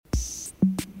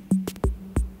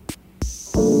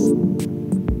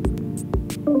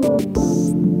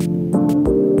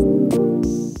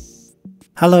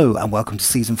Hello and welcome to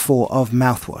Season 4 of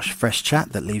Mouthwash, fresh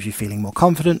chat that leaves you feeling more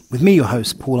confident, with me, your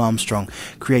host, Paul Armstrong,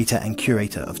 creator and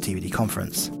curator of TBD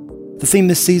Conference. The theme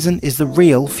this season is the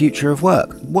real future of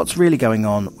work. What's really going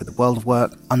on with the world of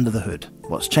work under the hood?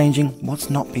 What's changing? What's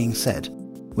not being said?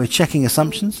 We're checking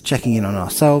assumptions, checking in on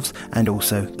ourselves, and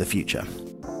also the future.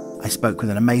 I spoke with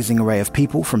an amazing array of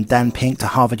people, from Dan Pink to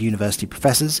Harvard University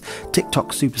professors,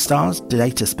 TikTok superstars,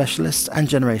 data specialists, and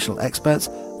generational experts,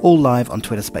 all live on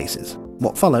Twitter Spaces.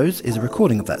 What follows is a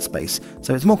recording of that space,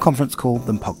 so it's more conference call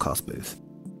than podcast booth.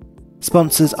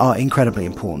 Sponsors are incredibly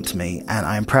important to me, and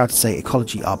I am proud to say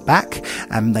Ecology are back,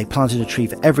 and they planted a tree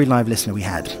for every live listener we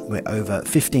had. We're over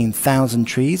 15,000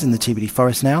 trees in the TBD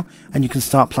forest now, and you can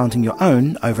start planting your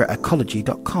own over at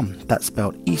ecology.com. That's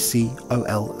spelled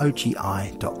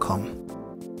ECOLOGI.com.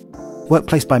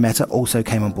 Workplace by Meta also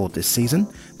came on board this season.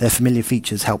 Their familiar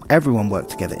features help everyone work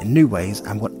together in new ways,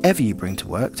 and whatever you bring to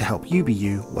work to help you be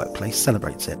you, Workplace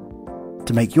celebrates it.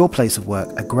 To make your place of work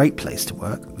a great place to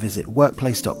work, visit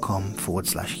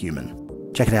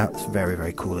workplace.com/human. Check it out, it's very,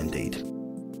 very cool indeed.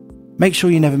 Make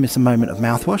sure you never miss a moment of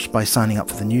Mouthwash by signing up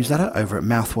for the newsletter over at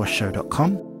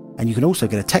mouthwashshow.com, and you can also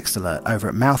get a text alert over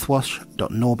at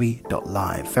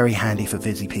mouthwash.norby.live. Very handy for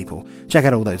busy people. Check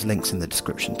out all those links in the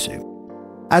description too.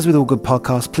 As with all good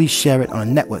podcasts, please share it on a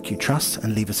network you trust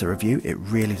and leave us a review. It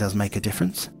really does make a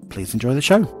difference. Please enjoy the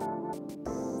show.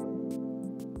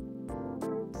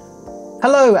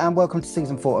 Hello and welcome to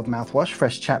Season 4 of Mouthwash,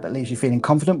 fresh chat that leaves you feeling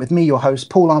confident, with me, your host,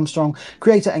 Paul Armstrong,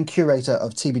 creator and curator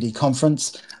of TBD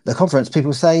Conference. The conference,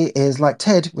 people say, is like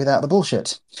TED without the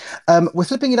bullshit. We're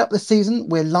flipping it up this season.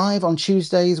 We're live on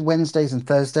Tuesdays, Wednesdays and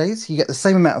Thursdays. You get the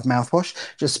same amount of mouthwash,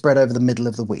 just spread over the middle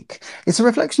of the week. It's a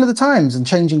reflection of the times and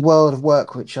changing world of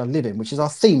work which I live in, which is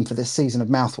our theme for this season of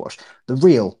Mouthwash, the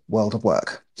real world of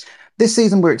work. This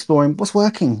season, we're exploring what's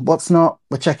working, what's not.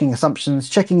 We're checking assumptions,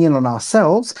 checking in on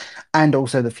ourselves, and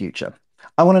also the future.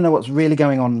 I want to know what's really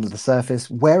going on under the surface,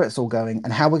 where it's all going,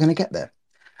 and how we're going to get there.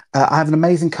 I have an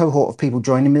amazing cohort of people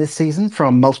joining me this season,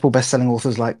 from multiple best-selling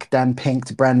authors like Dan Pink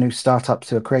to brand new startups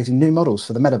who are creating new models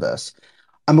for the metaverse.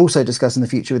 I'm also discussing the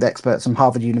future with experts from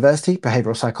Harvard University,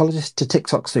 behavioral psychologists to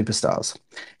TikTok superstars.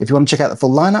 If you want to check out the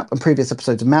full lineup and previous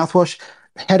episodes of Mouthwash,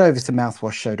 head over to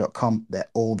mouthwashshow.com. They're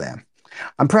all there.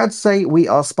 I'm proud to say we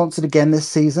are sponsored again this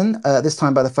season, this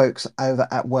time by the folks over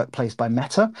at Workplace by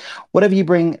Meta. Whatever you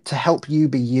bring to help you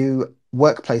be you,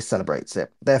 Workplace celebrates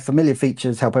it. Their familiar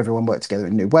features help everyone work together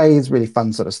in new ways, really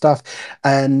fun sort of stuff.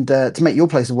 And to make your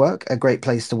place of work a great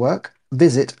place to work,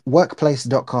 visit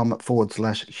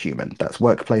workplace.com/human. That's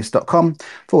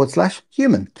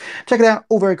workplace.com/human. Check it out,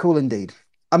 all very cool indeed.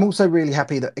 I'm also really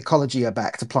happy that Ecology are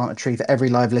back to plant a tree for every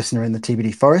live listener in the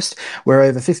TBD forest. We're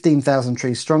over 15,000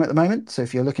 trees strong at the moment, so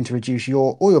if you're looking to reduce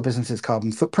your or your business's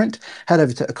carbon footprint, head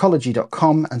over to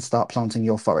ecology.com and start planting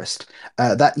your forest.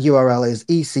 That URL is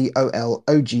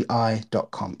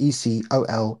ECOLOGI.com,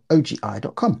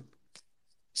 ECOLOGI.com.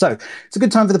 So it's a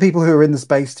good time for the people who are in the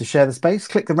space to share the space.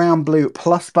 Click the round blue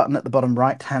plus button at the bottom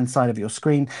right-hand side of your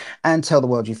screen and tell the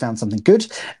world you found something good.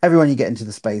 Everyone you get into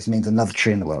the space means another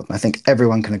tree in the world. And I think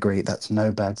everyone can agree that's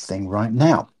no bad thing right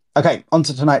now. Okay, on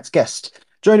to tonight's guest.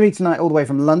 Joining me tonight all the way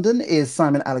from London is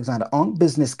Simon Alexander-Ong,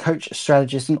 business coach,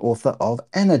 strategist, and author of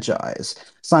Energize.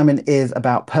 Simon is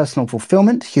about personal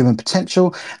fulfillment, human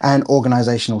potential, and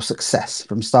organizational success.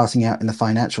 From starting out in the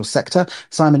financial sector,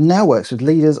 Simon now works with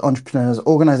leaders, entrepreneurs,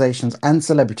 organizations, and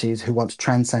celebrities who want to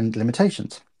transcend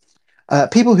limitations.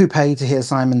 People who pay to hear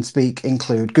Simon speak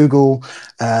include Google,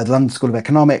 the London School of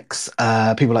Economics,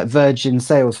 people like Virgin,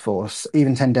 Salesforce,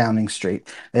 even 10 Downing Street.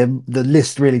 The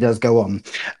list really does go on.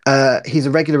 He's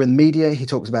a regular in the media. He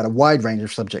talks about a wide range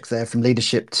of subjects there, from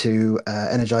leadership to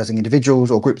energizing individuals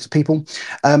or groups of people.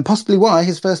 Possibly why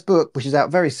his first book, which is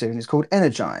out very soon, is called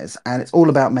Energize, and it's all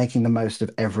about making the most of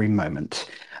every moment.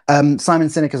 Simon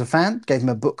Sinek, as a fan, gave him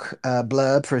a book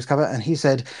blurb for his cover, and he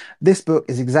said, "This book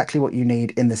is exactly what you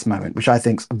need in this moment," which I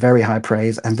think is very high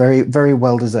praise and very, very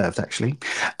well deserved, actually.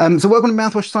 So welcome to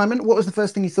Mouthwash, Simon. What was the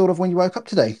first thing you thought of when you woke up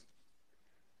today?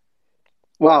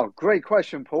 Wow, great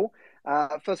question, Paul.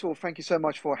 First of all, thank you so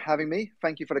much for having me.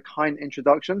 Thank you for the kind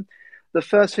introduction. The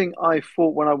first thing I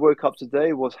thought when I woke up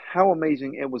today was how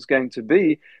amazing it was going to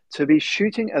be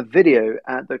shooting a video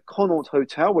at the Connaught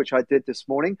Hotel, which I did this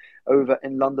morning over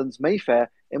in London's Mayfair,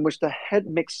 in which the head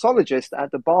mixologist at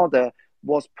the bar there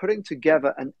was putting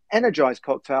together an energized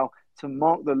cocktail to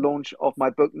mark the launch of my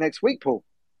book next week, Paul.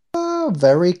 Oh,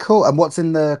 very cool. And what's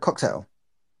in the cocktail?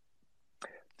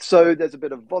 So there's a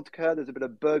bit of vodka, there's a bit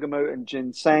of bergamot and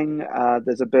ginseng,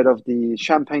 there's a bit of the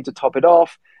champagne to top it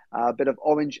off, a bit of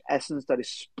orange essence that is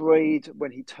sprayed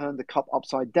when he turned the cup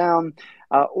upside down.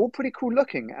 All pretty cool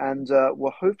looking, and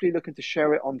we're hopefully looking to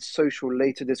share it on social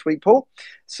later this week, Paul,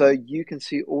 so you can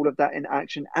see all of that in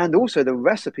action and also the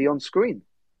recipe on screen.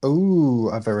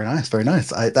 Oh, very nice, very nice.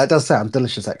 That does sound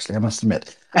delicious, actually, I must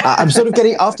admit. I'm sort of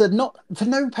getting after not for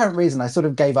no apparent reason. I sort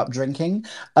of gave up drinking.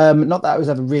 Not that I was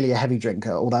ever really a heavy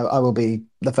drinker, although I will be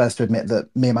the first to admit that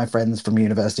me and my friends from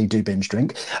university do binge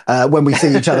drink when we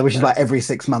see each other, which is like every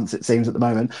 6 months it seems at the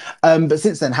moment. But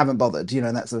since then, haven't bothered.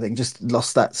 And that's the thing. Just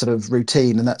lost that sort of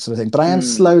routine and that sort of thing. But I am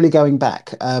Mm. slowly going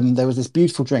back. There was this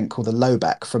beautiful drink called the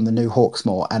Lowback from the new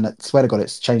Hawksmoor, and I swear to God,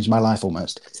 it's changed my life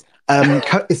almost.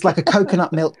 It's like a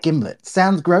coconut milk gimlet.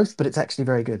 Sounds gross, but it's actually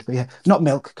very good. But yeah, not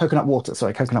milk, coconut water.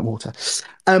 Sorry, coconut water.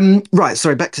 Right,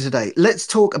 sorry, back to today. Let's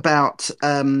talk about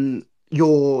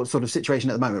your sort of situation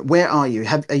at the moment. Where are you?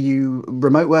 Are you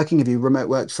remote working? Have you remote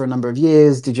worked for a number of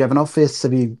years? Did you have an office?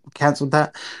 Have you cancelled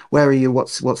that? Where are you?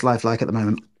 What's life like at the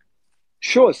moment?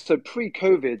 Sure. So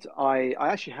pre-COVID, I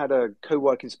actually had a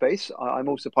co-working space. I'm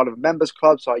also part of a members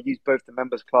club, so I used both the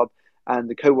members club and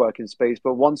the co-working space.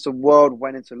 But once the world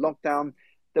went into lockdown,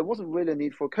 there wasn't really a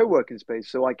need for a co-working space.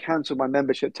 So I canceled my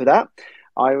membership to that.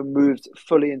 I moved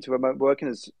fully into remote working,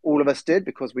 as all of us did,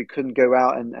 because we couldn't go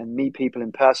out and meet people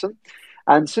in person.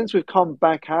 And since we've come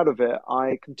back out of it,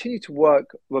 I continue to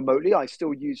work remotely. I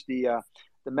still use the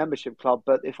membership club.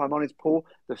 But if I'm honest, Paul,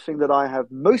 the thing that I have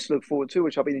most looked forward to,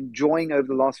 which I've been enjoying over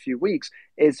the last few weeks,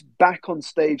 is back on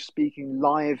stage speaking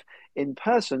live in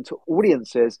person to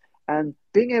audiences and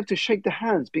being able to shake their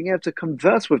hands, being able to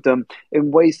converse with them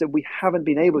in ways that we haven't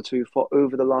been able to for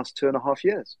over the last 2.5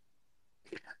 years.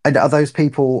 And are those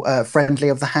people friendly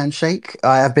of the handshake?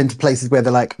 I have been to places where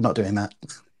they're like, not doing that.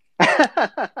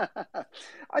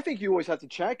 I think you always have to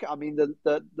check. I mean,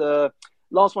 the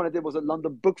last one I did was at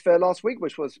London Book Fair last week,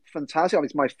 which was fantastic. I mean,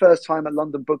 it's my first time at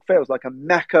London Book Fair. It was like a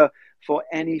mecca for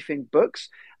anything books,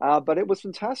 but it was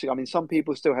fantastic. I mean, some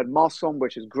people still had masks on,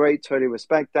 which is great. Totally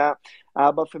respect that.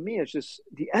 But for me, it's just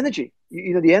the energy.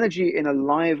 The energy in a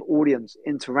live audience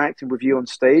interacting with you on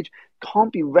stage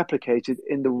can't be replicated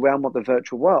in the realm of the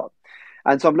virtual world.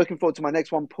 And so I'm looking forward to my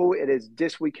next one, Paul. It is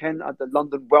this weekend at the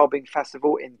London Wellbeing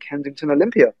Festival in Kensington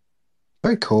Olympia.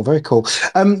 Very cool, very cool.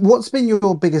 What's been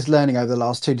your biggest learning over the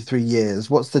last 2 to 3 years?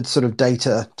 What's the sort of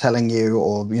data telling you,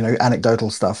 or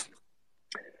anecdotal stuff?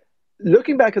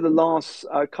 Looking back at the last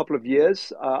couple of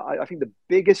years, I think the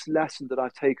biggest lesson that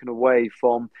I've taken away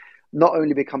from not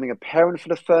only becoming a parent for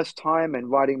the first time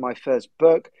and writing my first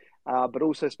book, but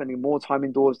also spending more time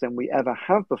indoors than we ever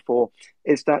have before,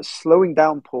 is that slowing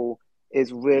down, Paul,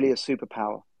 is really a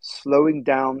superpower. Slowing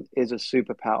down is a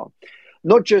superpower.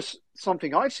 Not just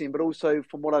something I've seen, but also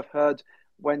from what I've heard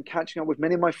when catching up with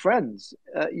many of my friends.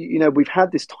 We've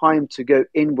had this time to go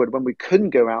inward when we couldn't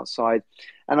go outside.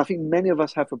 And I think many of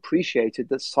us have appreciated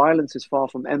that silence is far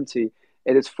from empty.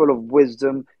 It is full of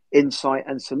wisdom, insight,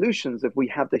 and solutions if we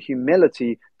have the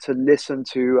humility to listen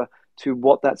to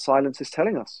what that silence is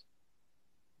telling us.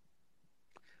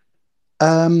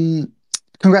 Um,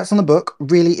 Congrats on the book.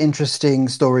 Really interesting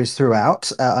stories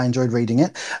throughout. I enjoyed reading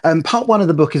it. Part one of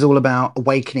the book is all about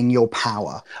awakening your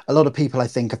power. A lot of people, I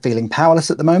think, are feeling powerless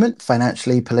at the moment,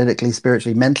 financially, politically,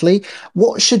 spiritually, mentally.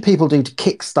 What should people do to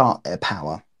kickstart their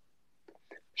power?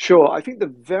 Sure. I think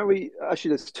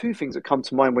there's two things that come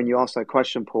to mind when you ask that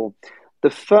question, Paul.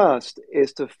 The first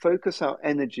is to focus our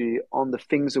energy on the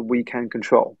things that we can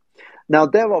control. Now,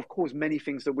 there are, of course, many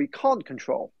things that we can't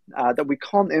control, that we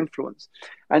can't influence.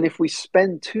 And if we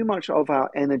spend too much of our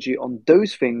energy on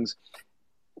those things,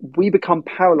 we become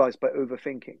paralyzed by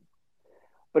overthinking.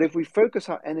 But if we focus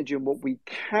our energy on what we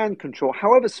can control,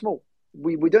 however small,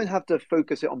 we don't have to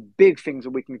focus it on big things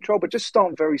that we can control, but just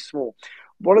start very small.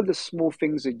 What are the small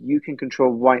things that you can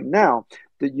control right now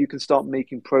that you can start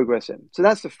making progress in? So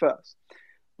that's the first.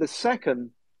 The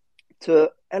second,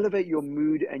 to elevate your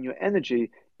mood and your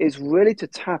energy, is really to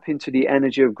tap into the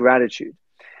energy of gratitude.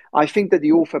 I think that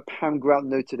the author Pam Grout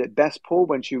noted it best, Paul,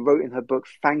 when she wrote in her book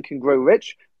Thank and Grow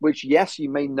Rich, which, yes, you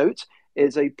may note,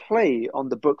 is a play on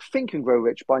the book Think and Grow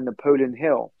Rich by Napoleon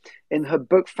Hill. In her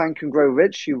book Thank and Grow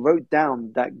Rich, she wrote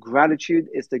down that gratitude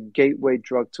is the gateway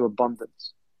drug to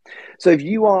abundance. So if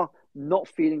you are not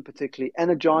feeling particularly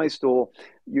energized, or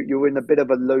you're in a bit of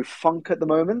a low funk at the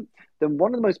moment, then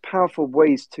one of the most powerful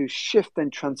ways to shift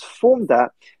and transform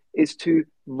that is to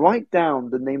write down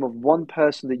the name of one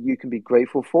person that you can be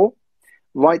grateful for,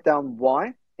 write down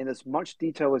why in as much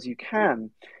detail as you can,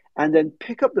 and then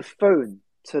pick up the phone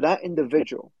to that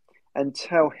individual and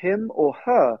tell him or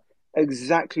her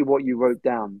exactly what you wrote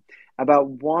down about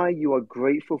why you are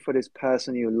grateful for this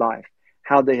person in your life,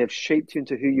 how they have shaped you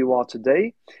into who you are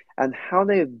today, and how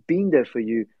they have been there for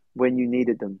you when you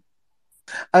needed them.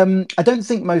 I don't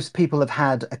think most people have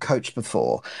had a coach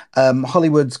before.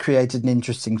 Hollywood's created an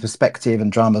interesting perspective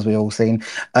and dramas we've all seen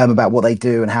about what they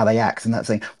do and how they act and that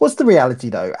thing. What's the reality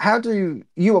though? How do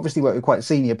you obviously work with quite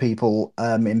senior people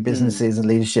in Mm. businesses and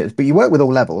leaderships, but you work with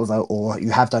all levels or you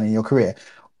have done in your career.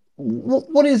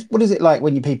 What is it like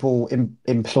when you people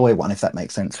employ one, if that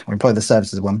makes sense, or employ the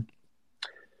services of one?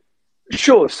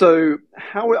 Sure. So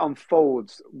how it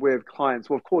unfolds with clients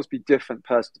will, of course, be different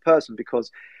person to person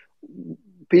because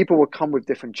people will come with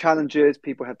different challenges.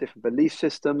 People have different belief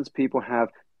systems. People have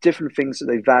different things that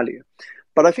they value.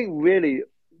 But I think really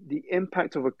the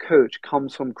impact of a coach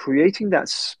comes from creating that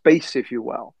space, if you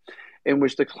will, in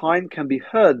which the client can be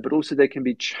heard, but also they can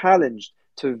be challenged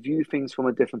to view things from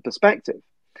a different perspective.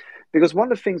 Because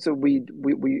one of the things that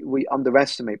we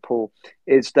underestimate, Paul,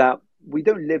 is that we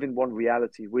don't live in one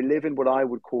reality. We live in what I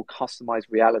would call customized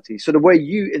reality. So the way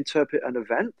you interpret an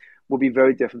event will be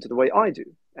very different to the way I do,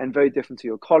 and very different to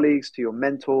your colleagues, to your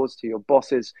mentors, to your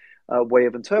bosses' way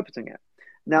of interpreting it.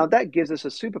 Now, that gives us a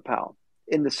superpower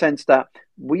in the sense that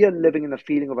we are living in the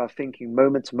feeling of our thinking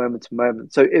moment to moment to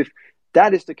moment. So if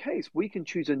that is the case, we can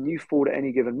choose a new thought at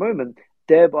any given moment,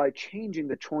 thereby changing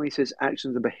the choices,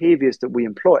 actions, and behaviors that we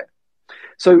employ.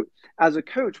 So, as a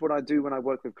coach, what I do when I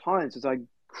work with clients is I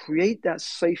create that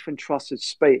safe and trusted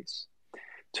space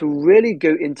to really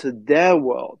go into their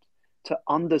world, to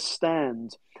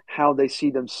understand how they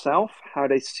see themselves, how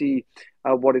they see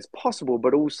what is possible,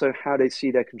 but also how they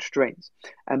see their constraints.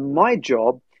 And my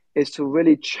job is to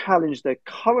really challenge their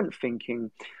current thinking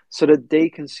so that they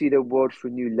can see their world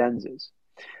through new lenses.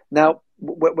 Now,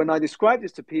 when I describe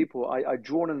this to people, I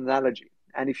draw an analogy.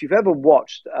 And if you've ever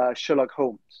watched Sherlock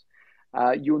Holmes,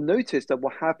 you'll notice that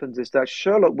what happens is that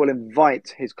Sherlock will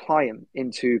invite his client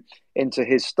into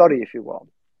his study, if you will.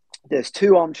 There's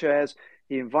two armchairs.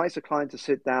 He invites the client to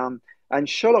sit down, and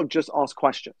Sherlock just asks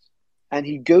questions. And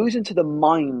he goes into the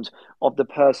mind of the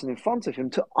person in front of him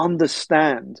to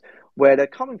understand where they're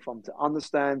coming from, to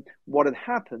understand what had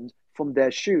happened from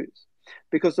their shoes.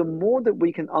 Because the more that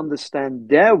we can understand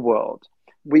their world,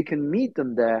 we can meet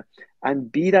them there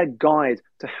and be that guide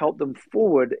to help them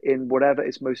forward in whatever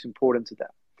is most important to them.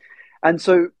 And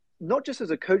so, not just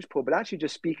as a coach, Paul, but actually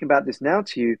just speaking about this now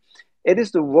to you, it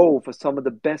is the role for some of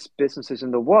the best businesses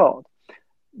in the world.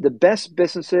 The best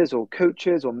businesses or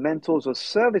coaches or mentors or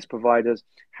service providers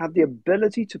have the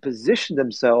ability to position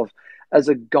themselves as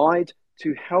a guide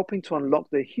to helping to unlock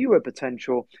the hero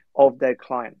potential of their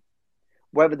client.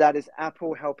 Whether that is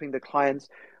Apple helping the clients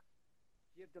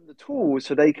give them the tools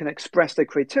so they can express their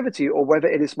creativity, or whether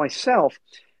it is myself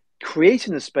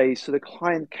creating a space so the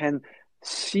client can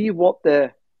see what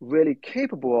they're really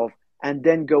capable of and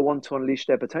then go on to unleash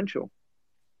their potential.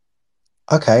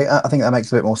 Okay, I think that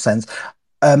makes a bit more sense.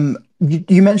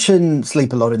 You mention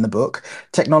sleep a lot in the book.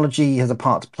 Technology has a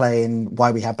part to play in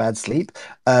why we have bad sleep,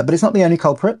 but it's not the only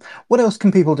culprit. What else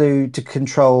can people do to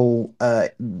control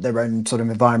their own sort of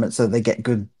environment so that they get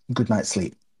good night's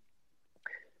sleep?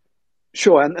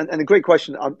 Sure, and a great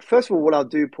question. First of all, what I'll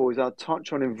do, Paul, is I'll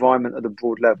touch on environment at a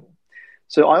broad level.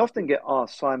 So I often get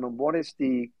asked, Simon, what is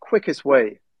the quickest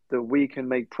way that we can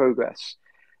make progress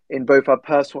in both our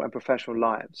personal and professional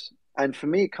lives? And for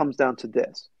me, it comes down to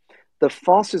this. The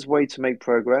fastest way to make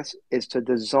progress is to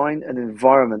design an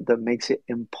environment that makes it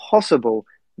impossible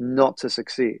not to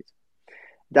succeed.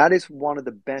 That is one of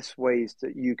the best ways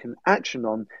that you can action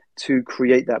on to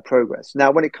create that progress.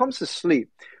 Now, when it comes to sleep,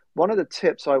 one of the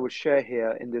tips I would share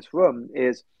here in this room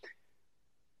is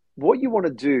what you want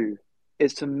to do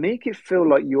is to make it feel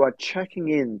like you are checking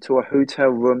in to a hotel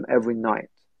room every night.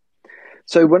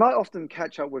 So when I often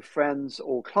catch up with friends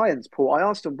or clients, Paul, I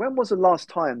ask them, when was the last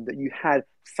time that you had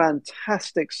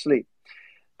fantastic sleep,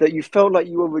 that you felt like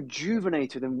you were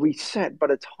rejuvenated and reset by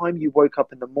the time you woke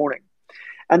up in the morning?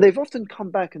 And they've often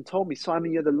come back and told me,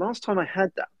 Simon, the last time I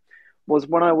had that was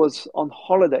when I was on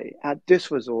holiday at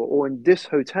this resort or in this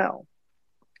hotel.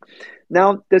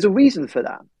 Now, there's a reason for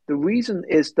that. The reason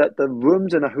is that the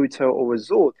rooms in a hotel or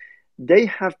resort, they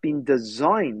have been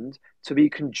designed to be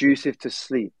conducive to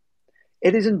sleep.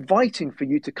 It is inviting for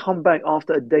you to come back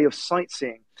after a day of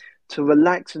sightseeing, to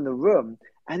relax in the room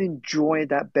and enjoy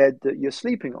that bed that you're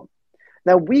sleeping on.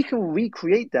 Now, we can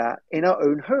recreate that in our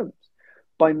own homes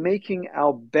by making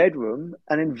our bedroom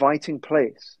an inviting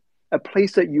place, a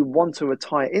place that you want to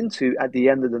retire into at the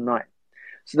end of the night.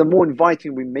 So the more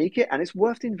inviting we make it, and it's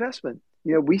worth the investment.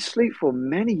 We sleep for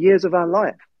many years of our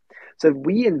life. So if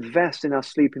we invest in our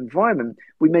sleep environment,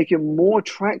 we make it more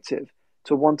attractive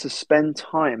to want to spend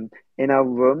time in our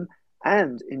room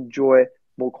and enjoy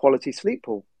more quality sleep,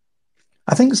 Paul.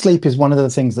 I think sleep is one of the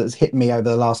things that's hit me over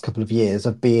the last couple of years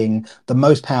of being the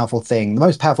most powerful thing, the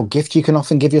most powerful gift you can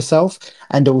often give yourself,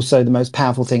 and also the most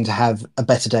powerful thing to have a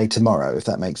better day tomorrow, if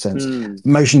that makes sense. Mm.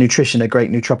 Motion nutrition are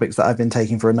great nootropics that I've been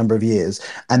taking for a number of years,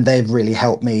 and they've really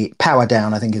helped me power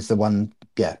down, I think is the one.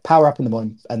 Yeah, power up in the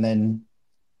morning, and then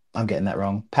I'm getting that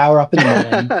wrong. Power up in the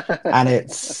morning, and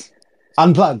it's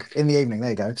unplug in the evening. There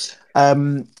you go.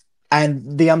 Um,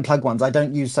 and the unplug ones I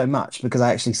don't use so much because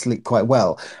I actually sleep quite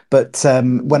well. But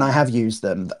when I Mm. have used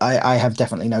them, I have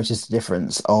definitely noticed a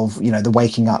difference of, the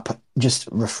waking up just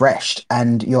refreshed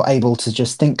and you're able to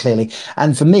just think clearly.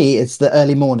 And for me, it's the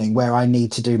early morning where I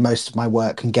need to do most of my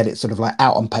work and get it sort of like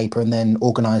out on paper and then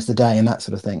organize the day and that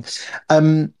sort of thing.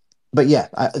 Um, but yeah,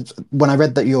 when I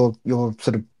read that your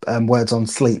sort of words on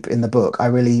sleep in the book, I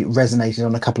really resonated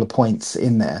on a couple of points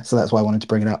in there. So that's why I wanted to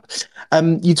bring it up.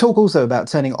 You talk also about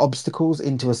turning obstacles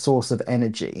into a source of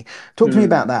energy. Talk to me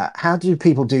about Mm. that. How do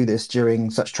people do this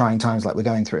during such trying times like we're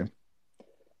going through?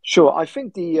 Sure. I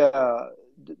think the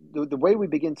way we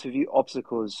begin to view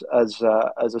obstacles as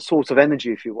a source of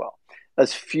energy, if you will,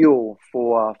 as fuel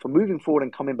for moving forward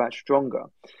and coming back stronger,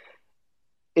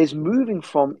 is moving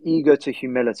from ego to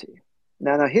humility.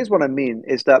 Now, here's what I mean: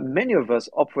 is that many of us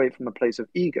operate from a place of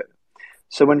ego.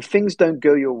 So when things don't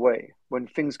go your way, when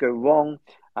things go wrong,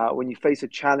 when you face a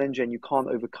challenge and you can't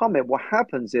overcome it, what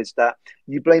happens is that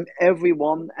you blame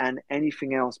everyone and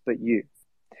anything else but you.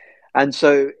 And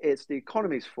so it's the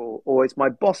economy's fault, or it's my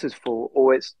boss's fault,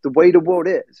 or it's the way the world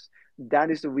is.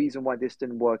 That is the reason why this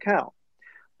didn't work out.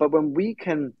 But when we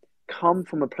can come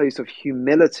from a place of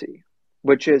humility,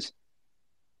 which is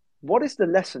what is the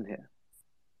lesson here?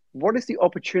 What is the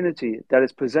opportunity that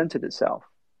has presented itself?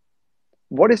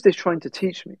 What is this trying to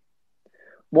teach me?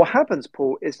 What happens,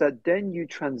 Paul, is that then you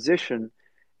transition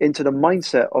into the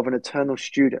mindset of an eternal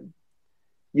student.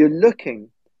 You're looking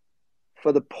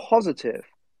for the positive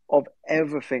of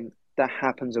everything that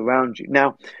happens around you.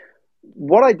 Now,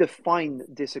 what I define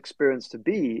this experience to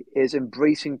be is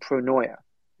embracing pronoia.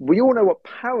 We all know what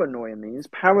paranoia means.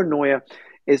 Paranoia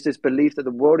is this belief that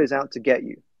the world is out to get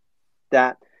you,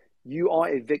 that you are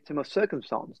a victim of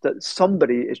circumstance, that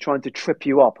somebody is trying to trip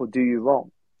you up or do you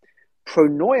wrong.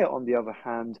 Pronoia, on the other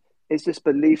hand, is this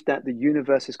belief that the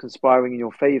universe is conspiring in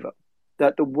your favor,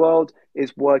 that the world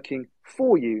is working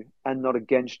for you and not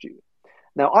against you.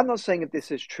 Now, I'm not saying if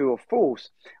this is true or false,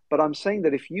 but I'm saying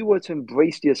that if you were to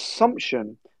embrace the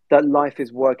assumption that life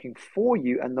is working for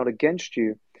you and not against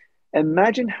you,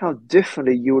 imagine how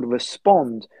differently you would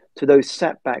respond to those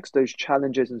setbacks, those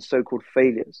challenges, and so called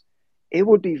failures. It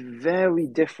would be very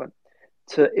different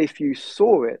to if you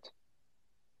saw it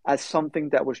as something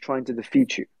that was trying to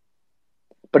defeat you.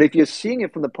 But if you're seeing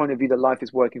it from the point of view that life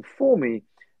is working for me,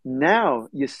 now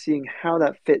you're seeing how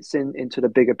that fits into the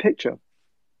bigger picture.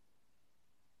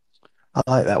 I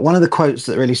like that. One of the quotes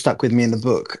that really stuck with me in the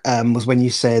book was when you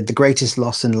said, "The greatest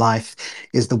loss in life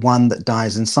is the one that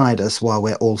dies inside us while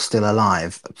we're all still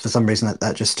alive." For some reason,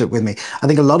 that just stuck with me. I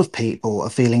think a lot of people are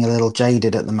feeling a little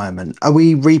jaded at the moment. Are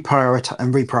we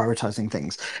reprioritizing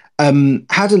things?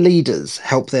 How do leaders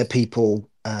help their people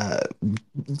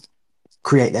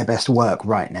create their best work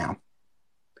right now?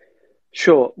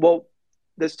 Sure. Well,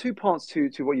 there's two parts to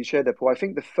what you shared there, Paul. I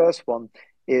think the first one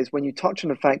is when you touch on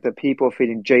the fact that people are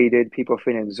feeling jaded, people are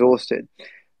feeling exhausted.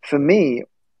 For me,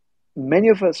 many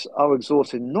of us are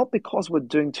exhausted not because we're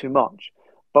doing too much,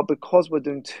 but because we're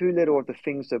doing too little of the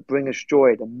things that bring us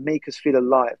joy, that make us feel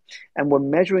alive. And we're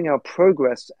measuring our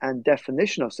progress and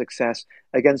definition of success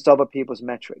against other people's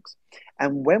metrics.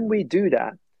 And when we do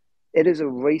that, it is a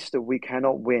race that we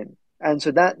cannot win. And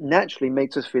so that naturally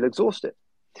makes us feel exhausted.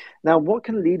 Now, what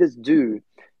can leaders do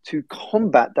to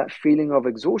combat that feeling of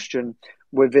exhaustion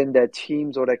within their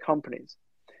teams or their companies?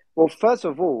 Well, first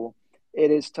of all,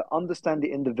 it is to understand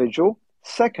the individual.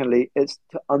 Secondly,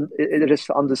 it is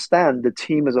to understand the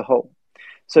team as a whole.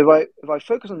 So if I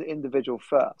focus on the individual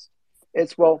first,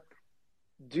 it's well,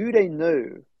 do they know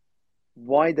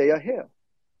why they are here?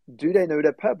 Do they know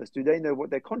their purpose? Do they know what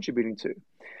they're contributing to?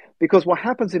 Because what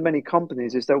happens in many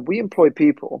companies is that we employ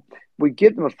people, we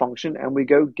give them a function, and we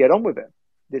go get on with it.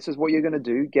 This is what you're going to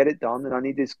do, get it done, and I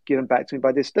need this given back to me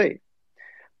by this date.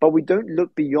 But we don't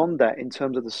look beyond that in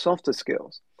terms of the softer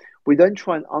skills. We don't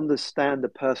try and understand the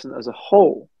person as a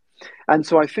whole. And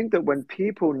so I think that when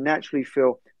people naturally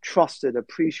feel trusted,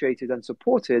 appreciated, and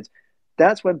supported,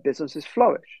 that's when businesses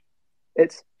flourish.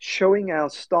 It's showing our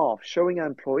staff, showing our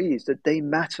employees that they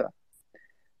matter,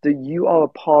 that you are a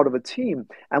part of a team,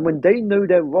 and when they know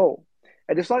their role.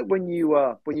 And it's like when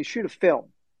you shoot a film,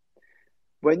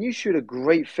 when you shoot a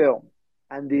great film,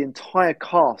 and the entire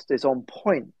cast is on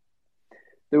point.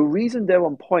 The reason they're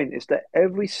on point is that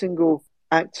every single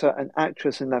actor and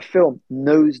actress in that film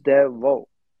knows their role.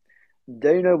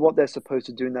 They know what they're supposed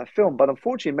to do in that film. But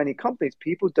unfortunately, many companies,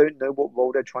 people don't know what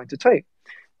role they're trying to take.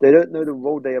 They don't know the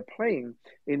role they are playing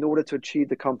in order to achieve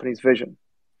the company's vision.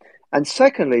 And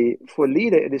secondly, for a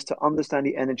leader, it is to understand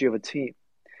the energy of a team.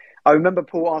 I remember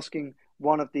Paul asking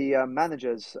one of the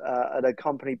managers at a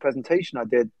company presentation I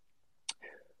did,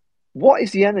 what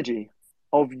is the energy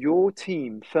of your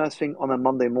team first thing on a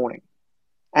Monday morning?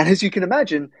 And as you can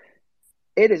imagine,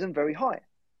 it isn't very high.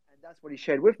 And that's what he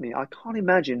shared with me. I can't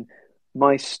imagine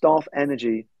my staff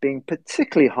energy being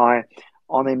particularly high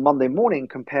on a Monday morning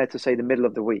compared to, say, the middle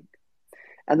of the week.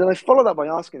 And then I followed up by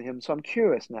asking him, so I'm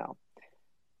curious now,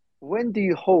 when do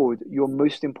you hold your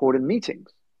most important meetings?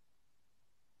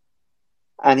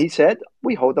 And he said,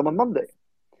 we hold them on Monday.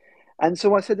 And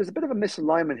so I said, there's a bit of a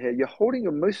misalignment here. You're holding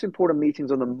your most important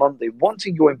meetings on a Monday,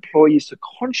 wanting your employees to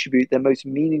contribute their most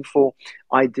meaningful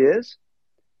ideas.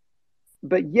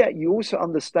 But yet you also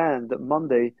understand that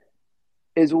Monday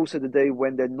is also the day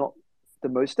when they're not the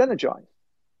most energized.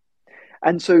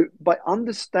 And so by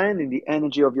understanding the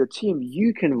energy of your team,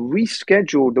 you can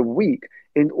reschedule the week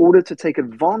in order to take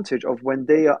advantage of when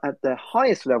they are at their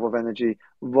highest level of energy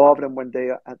rather than when they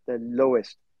are at their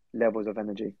lowest levels of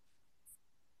energy.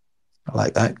 I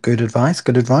like that. Good advice.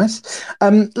 Good advice.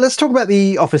 Let's talk about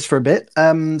the office for a bit.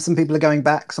 Some people are going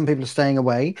back, some people are staying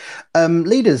away.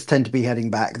 Leaders tend to be heading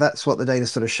back. That's what the data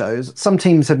sort of shows. Some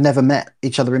teams have never met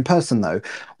each other in person, though.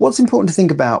 What's important to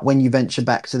think about when you venture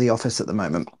back to the office at the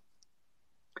moment?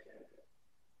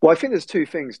 Well, I think there's two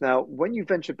things. Now, when you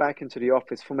venture back into the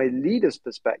office, from a leader's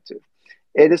perspective,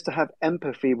 it is to have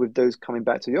empathy with those coming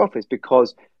back to the office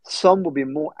because some will be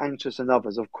more anxious than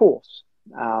others, of course,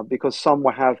 because some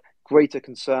will have greater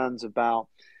concerns about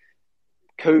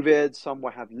COVID, some will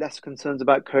have less concerns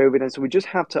about COVID. And so we just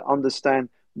have to understand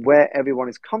where everyone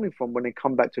is coming from when they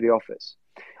come back to the office.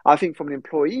 I think from an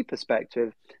employee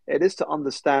perspective, it is to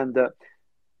understand that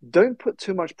don't put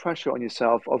too much pressure on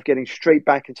yourself of getting straight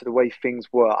back into the way things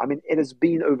were. I mean, it has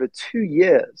been over 2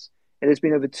 years. It has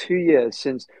been over 2 years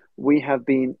since we have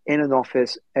been in an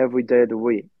office every day of the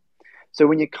week. So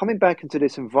when you're coming back into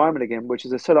this environment again, which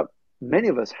is a setup many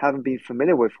of us haven't been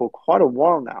familiar with for quite a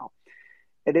while now,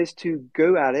 it is to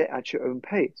go at it at your own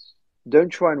pace.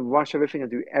 Don't try and rush everything and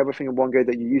do everything in one go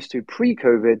that you used to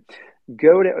pre-COVID.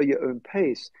 Go at it at your own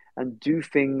pace and do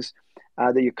things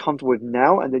that you're comfortable with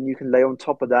now, and then you can lay on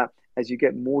top of that as you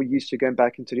get more used to going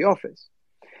back into the office.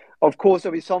 Of course,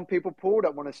 there'll be some people, Paul,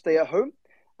 that want to stay at home.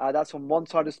 That's on one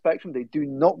side of the spectrum. They do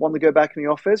not want to go back in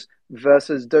the office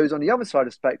versus those on the other side of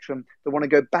the spectrum that want to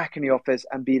go back in the office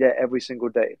and be there every single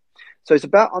day. So it's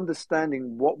about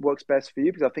understanding what works best for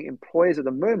you because I think employers at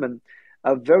the moment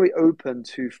are very open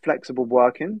to flexible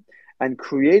working and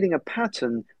creating a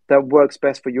pattern that works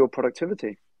best for your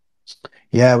productivity.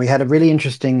 Yeah, we had a really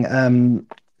interesting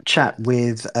chat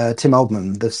with Tim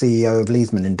Oldman, the CEO of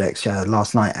Leesman Index,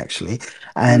 last night actually,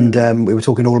 and Mm, we were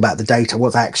talking all about the data,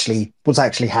 what's actually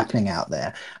happening out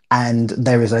there, and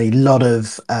there is a lot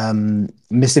of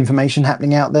misinformation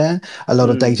happening out there, a lot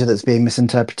of mm, data that's being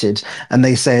misinterpreted, and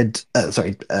they said,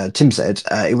 Tim said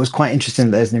it was quite interesting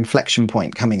that there's an inflection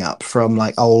point coming up from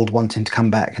like old wanting to come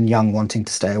back and young wanting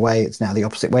to stay away. It's now the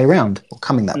opposite way around, or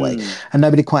coming that way, mm, and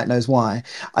nobody quite knows why.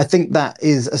 I think that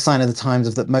is a sign of the times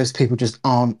of that most people just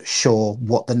aren't sure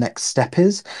what the next step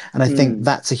is. And I think mm,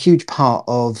 that's a huge part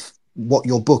of what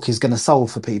your book is going to solve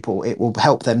for people. It will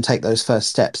help them take those first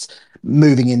steps,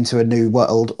 moving into a new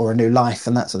world or a new life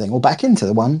and that sort of thing, or back into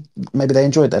the one. Maybe they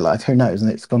enjoyed their life, who knows, and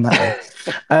it's gone that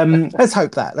way. Let's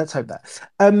hope that. Let's hope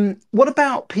that. What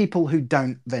about people who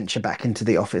don't venture back into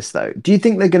the office, though? Do you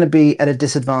think they're going to be at a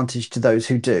disadvantage to those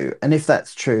who do? And if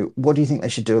that's true, what do you think they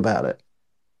should do about it?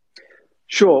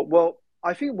 Sure. Well,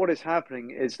 I think what is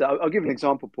happening is that I'll give you an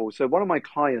example, Paul. So one of my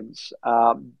clients,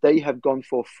 they have gone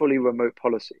for a fully remote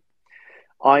policy,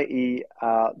 i.e.,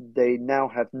 they now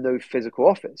have no physical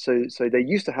office. So they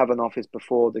used to have an office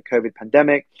before the COVID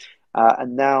pandemic,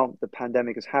 and now the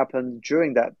pandemic has happened.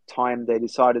 During that time, they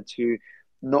decided to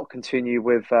not continue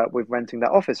with renting that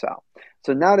office out.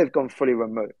 So now they've gone fully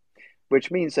remote,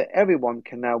 which means that everyone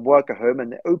can now work at home,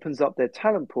 and it opens up their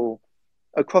talent pool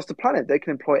across the planet. They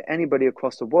can employ anybody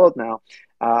across the world now,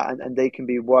 and they can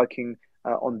be working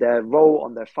on their role,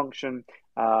 on their function,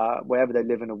 wherever they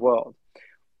live in the world.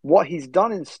 What he's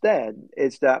done instead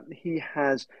is that he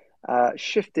has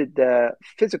shifted their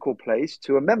physical place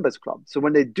to a members club. So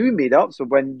when they do meet up, so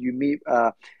when you meet,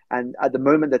 and at the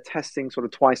moment they're testing sort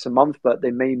of twice a month, but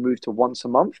they may move to once a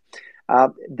month,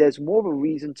 there's more of a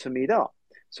reason to meet up.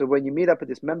 So when you meet up at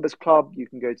this members club, you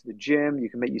can go to the gym, you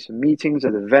can make use of meetings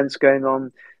and events going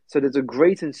on. So there's a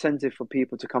great incentive for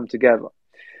people to come together.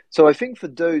 So I think for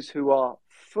those who are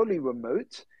fully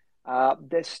remote,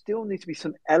 there still needs to be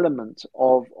some element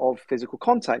of physical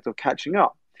contact, of catching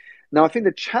up. Now, I think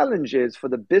the challenge is for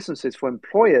the businesses, for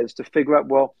employers to figure out,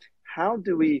 well, how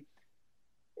do we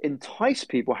entice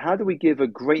people? How do we give a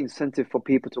great incentive for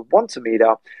people to want to meet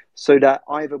up so that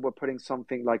either we're putting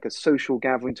something like a social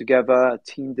gathering together, a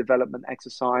team development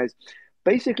exercise,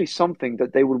 basically something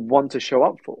that they would want to show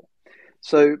up for.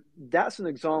 So that's an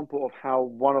example of how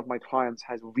one of my clients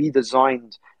has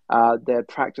redesigned their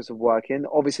practice of working.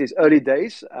 Obviously, it's early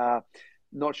days.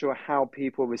 Not sure how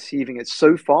people are receiving it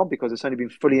so far because it's only been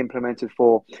fully implemented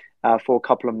for a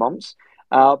couple of months.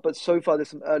 But so far, there's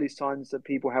some early signs that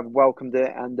people have welcomed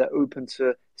it and they're open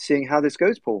to seeing how this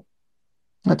goes, Paul.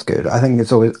 That's good. I think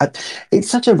it's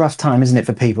such a rough time, isn't it,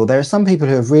 for people? There are some people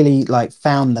who have really like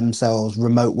found themselves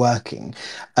remote working.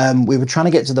 We were trying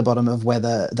to get to the bottom of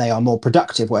whether they are more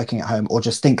productive working at home or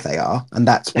just think they are, and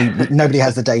that's nobody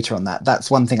has the data on that.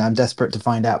 That's one thing I'm desperate to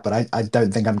find out, but I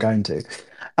don't think I'm going to.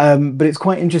 But it's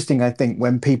quite interesting, I think,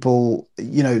 when people,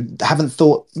 haven't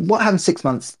thought what happens 6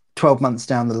 months, 12 months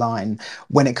down the line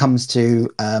when it comes to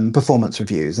performance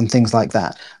reviews and things like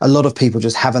that. A lot of people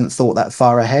just haven't thought that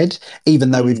far ahead,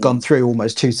 even though we've gone Mm. through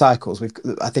almost two cycles.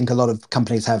 I think a lot of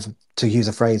companies have, to use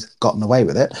a phrase, gotten away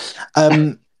with it.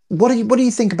 What do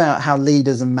you think about how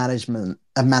leaders and management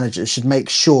and managers should make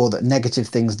sure that negative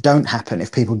things don't happen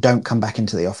if people don't come back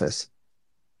into the office?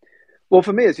 Well,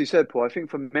 for me, as you said, Paul, I think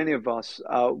for many of us,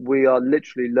 we are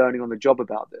literally learning on the job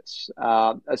about this,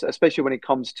 especially when it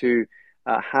comes to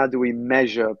how do we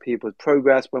measure people's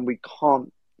progress when we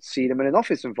can't see them in an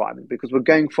office environment because we're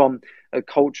going from a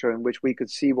culture in which we could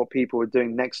see what people were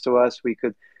doing next to us, we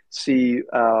could see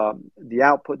the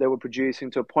output they were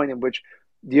producing to a point in which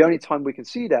the only time we can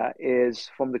see that is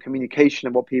from the communication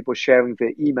and what people are sharing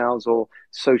via emails or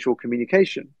social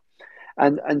communication.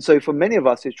 And so for many of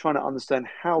us, it's trying to understand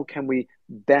how can we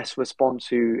best respond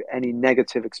to any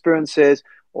negative experiences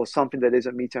or something that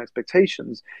isn't meeting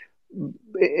expectations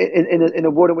in a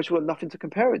world in which we've got nothing to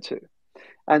compare it to.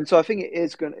 And so I think it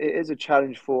is a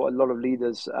challenge for a lot of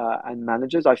leaders and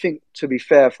managers. I think, to be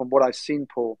fair, from what I've seen,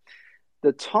 Paul,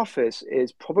 the toughest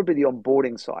is probably the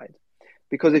onboarding side.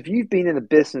 Because if you've been in a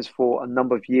business for a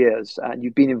number of years and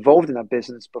you've been involved in that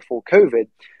business before COVID,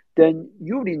 then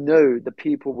you already know the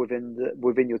people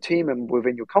within your team and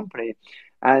within your company,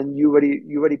 and you're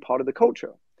already part of the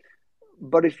culture.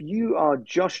 But if you are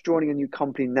just joining a new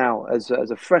company now as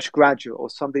a fresh graduate or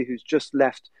somebody who's just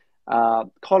left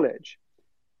college,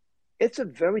 it's a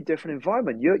very different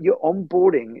environment. You're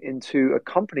onboarding into a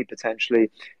company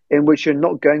potentially in which you're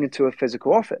not going into a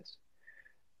physical office.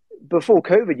 Before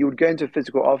COVID, you would go into a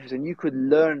physical office and you could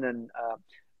learn and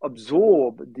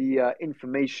absorb the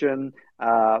information,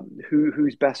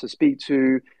 who's best to speak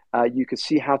to. You could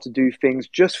see how to do things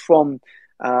just from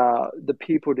the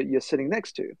people that you're sitting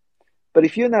next to. But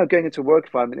if you're now going into a work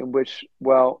environment in which,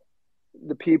 well,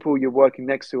 the people you're working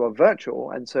next to are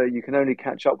virtual, and so you can only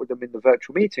catch up with them in the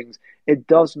virtual meetings, it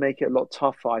does make it a lot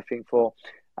tougher, I think, for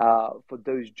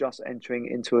those just entering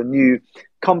into a new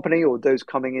company or those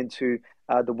coming into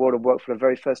the world of work for the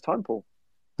very first time, Paul.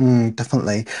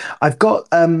 Definitely. I've got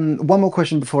one more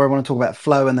question before I want to talk about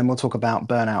flow, and then we'll talk about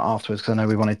burnout afterwards because I know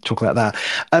we want to talk about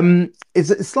that. It's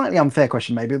a slightly unfair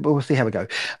question, maybe, but we'll see how we go.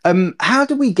 How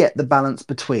do we get the balance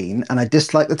between, and I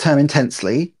dislike the term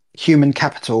intensely, human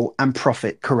capital and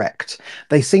profit correct?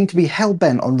 They seem to be hell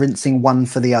bent on rinsing one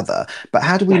for the other, but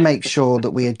how do we make sure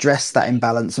that we address that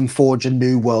imbalance and forge a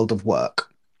new world of work?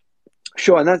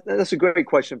 Sure, and that's a great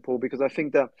question, Paul, because I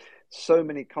think that so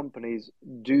many companies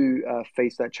do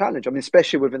face that challenge. I mean,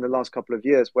 especially within the last couple of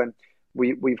years when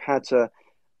we've had to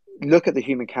look at the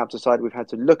human capital side, we've had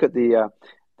to look at the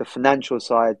financial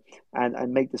side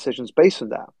and make decisions based on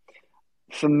that.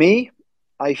 For me,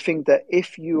 I think that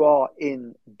if you are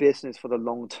in business for the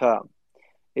long term,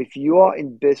 if you are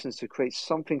in business to create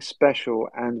something special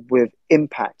and with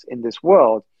impact in this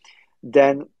world,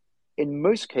 then in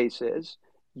most cases,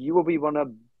 you will be one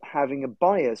of having a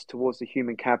bias towards the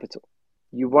human capital.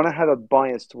 You want to have a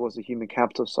bias towards the human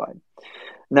capital side.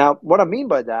 Now, what I mean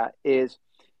by that is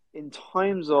in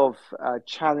times of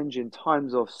challenge, in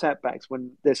times of setbacks,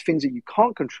 when there's things that you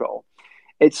can't control,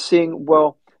 it's seeing,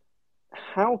 well,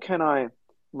 how can I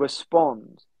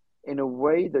respond in a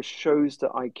way that shows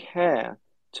that I care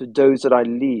to those that I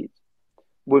lead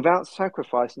without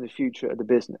sacrificing the future of the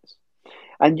business?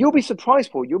 And you'll be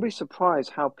surprised, Paul. You'll be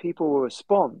surprised how people will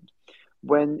respond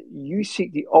when you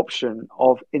seek the option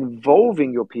of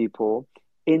involving your people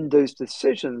in those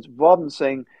decisions rather than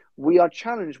saying, we are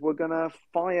challenged, we're going to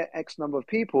fire X number of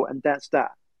people, and that's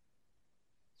that.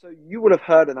 So you would have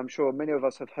heard, and I'm sure many of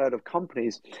us have heard of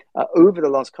companies over the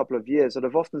last couple of years that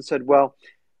have often said, well,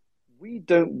 we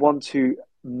don't want to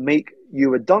make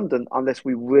you redundant unless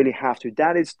we really have to.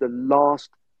 That is the last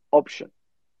option.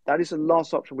 That is the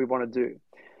last option we want to do.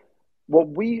 What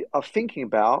we are thinking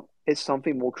about is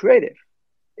something more creative.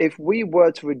 If we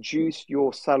were to reduce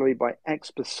your salary by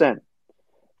X%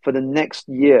 for the next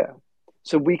year,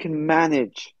 so we can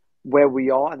manage where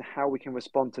we are and how we can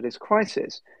respond to this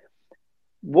crisis,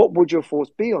 what would your thoughts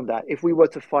be on that? If we were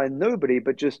to find nobody,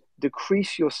 but just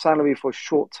decrease your salary for a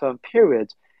short-term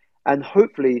period, and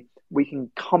hopefully we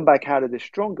can come back out of this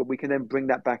stronger, we can then bring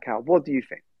that back out. What do you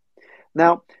think?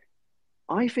 Now,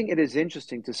 I think it is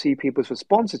interesting to see people's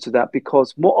responses to that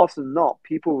because more often than not,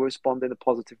 people respond in a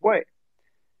positive way.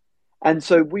 And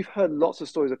so we've heard lots of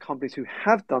stories of companies who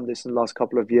have done this in the last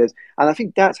couple of years. And I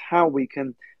think that's how we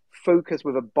can focus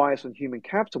with a bias on human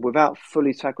capital without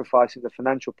fully sacrificing the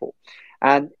financial pool.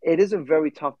 And it is a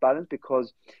very tough balance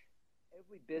because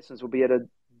every business will be at a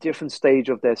different stage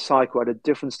of their cycle, at a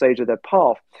different stage of their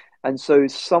path. And so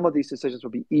some of these decisions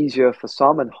will be easier for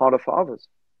some and harder for others.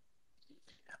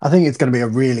 I think it's going to be a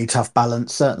really tough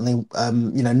balance. Certainly,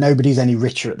 nobody's any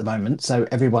richer at the moment, so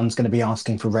everyone's going to be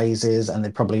asking for raises, and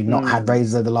they've probably not had Mm,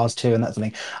 raises over the last two, and that's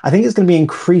something. I think it's going to be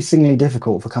increasingly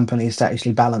difficult for companies to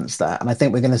actually balance that, and I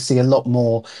think we're going to see a lot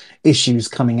more issues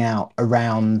coming out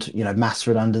around, mass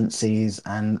redundancies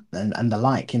and the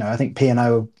like. I think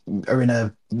P&O are in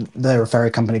a they're a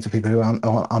ferry company for people who aren't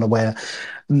unaware.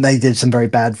 They did some very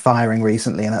bad firing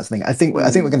recently, and that's the thing. I think we're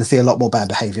mm. going to see a lot more bad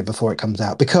behavior before it comes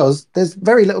out because there's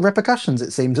very little repercussions,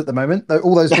 it seems, at the moment. Though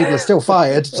all those people are still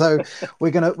fired, so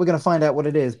we're gonna find out what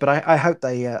it is. But I hope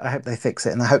they fix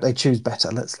it, and I hope they choose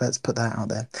better. Let's put that out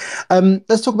there.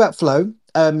 Let's talk about flow.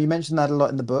 You mentioned that a lot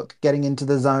in the book, getting into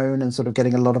the zone and sort of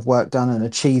getting a lot of work done and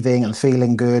achieving and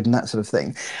feeling good and that sort of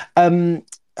thing.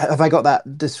 Have I got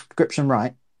that description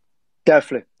right?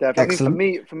 Definitely, definitely. I think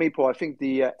Excellent. for me, Paul, I think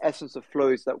the essence of flow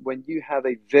is that when you have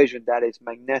a vision that is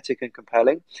magnetic and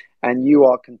compelling, and you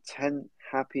are content,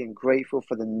 happy, and grateful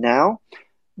for the now,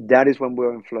 that is when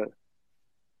we're in flow.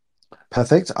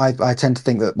 Perfect. I tend to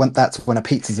think that that's when a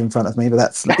pizza's in front of me, but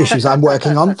that's issues I'm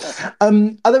working on.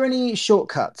 Are there any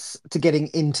shortcuts to getting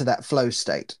into that flow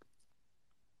state?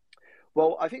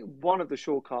 Well, I think one of the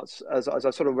shortcuts, as I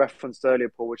sort of referenced earlier,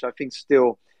 Paul, which I think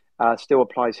still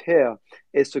applies here,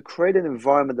 is to create an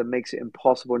environment that makes it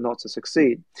impossible not to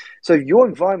succeed. So if your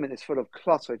environment is full of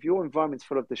clutter, if your environment is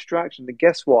full of distraction, then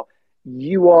guess what?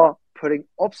 You are putting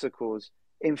obstacles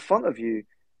in front of you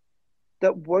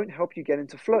that won't help you get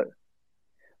into flow.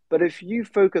 But if you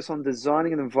focus on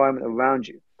designing an environment around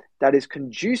you that is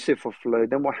conducive for flow,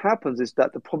 then what happens is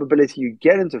that the probability you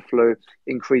get into flow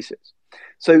increases.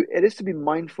 So it is to be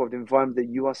mindful of the environment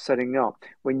that you are setting up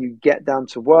when you get down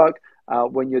to work,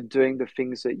 when you're doing the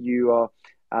things that you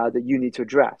need to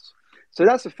address. So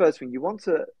that's the first thing. You want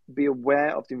to be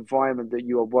aware of the environment that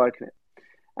you are working in.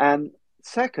 And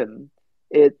second,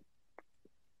 it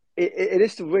it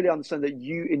is to really understand that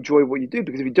you enjoy what you do,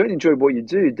 because if you don't enjoy what you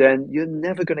do, then you're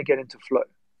never going to get into flow.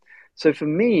 So for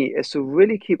me, it's to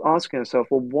really keep asking yourself,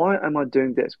 well, why am I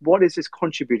doing this? What is this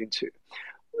contributing to?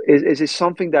 Is this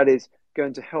something that is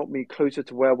going to help me closer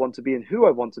to where I want to be and who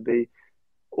I want to be?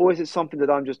 Or is it something that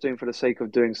I'm just doing for the sake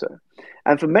of doing so?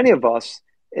 And for many of us,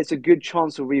 it's a good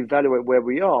chance to reevaluate where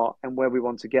we are and where we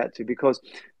want to get to. Because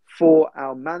for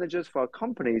our managers, for our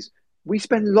companies, we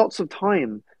spend lots of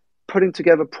time putting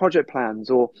together project plans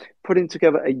or putting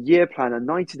together a year plan, a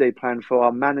 90-day plan for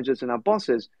our managers and our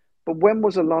bosses. But when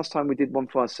was the last time we did one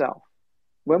for ourselves?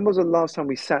 When was the last time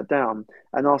we sat down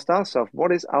and asked ourselves,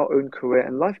 what is our own career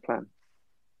and life plan?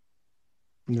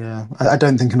 Yeah, I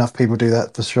don't think enough people do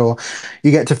that for sure.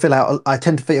 You get to fill out, I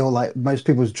tend to feel like most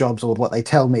people's jobs or what they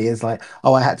tell me is like,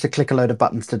 oh, I had to click a load of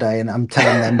buttons today and I'm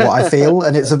telling them what I feel.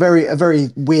 And it's a very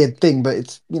weird thing, but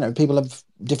it's, people have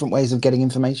different ways of getting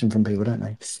information from people, don't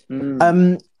they?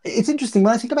 Mm, It's interesting.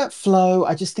 When I think about flow,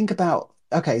 I just think about,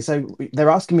 okay, so they're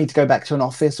asking me to go back to an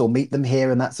office or meet them here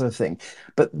and that sort of thing.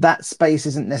 But that space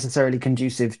isn't necessarily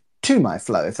conducive to my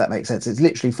flow, if that makes sense. It's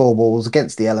literally four walls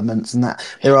against the elements, and that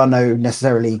there are no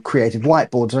necessarily creative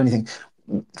whiteboards or anything.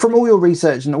 From all your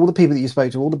research and all the people that you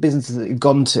spoke to, all the businesses that you've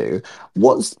gone to,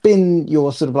 what's been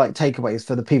your sort of like takeaways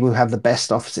for the people who have the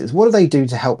best offices? What do they do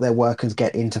to help their workers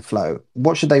get into flow?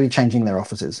 What should they be changing their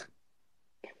offices?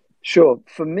 sure.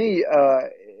 For me,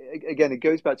 again, it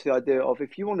goes back to the idea of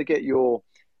if you want to get your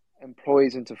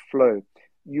employees into flow,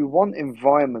 you want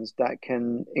environments that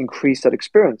can increase that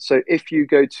experience. So if you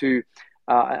go to,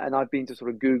 and I've been to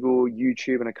sort of Google,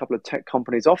 YouTube, and a couple of tech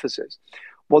companies' offices,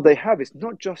 What they have is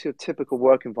not just your typical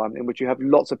work environment in which you have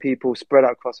lots of people spread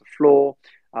out across the floor,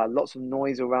 lots of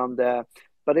noise around there,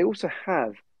 but they also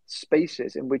have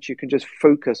spaces in which you can just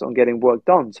focus on getting work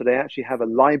done. So they actually have a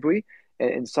library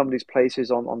in some of these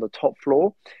places on the top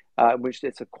floor, in which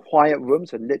it's a quiet room.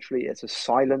 So literally, it's a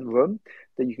silent room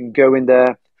that you can go in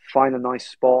there, find a nice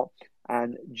spot,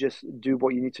 and just do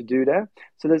what you need to do there.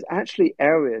 So there's actually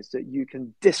areas that you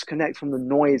can disconnect from the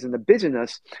noise and the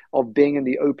busyness of being in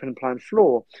the open plan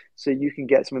floor so you can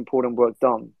get some important work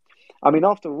done. I mean,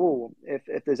 after all,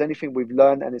 if there's anything we've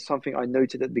learned, and it's something I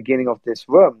noted at the beginning of this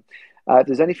room, if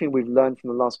there's anything we've learned from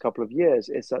the last couple of years,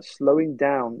 it's that slowing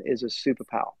down is a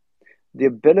superpower. The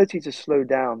ability to slow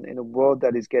down in a world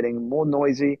that is getting more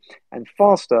noisy and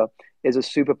faster is a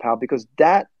superpower because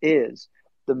that is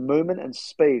the moment and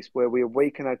space where we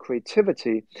awaken our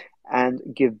creativity and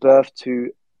give birth to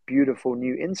beautiful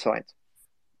new insight.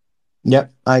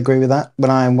 Yep, I agree with that. When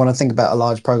I want to think about a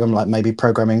large program, like maybe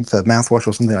programming for mouthwash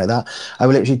or something like that, I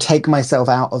will literally take myself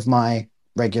out of my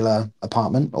regular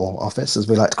apartment or office, as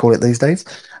we like to call it these days,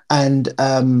 and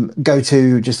go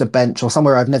to just a bench or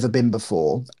somewhere I've never been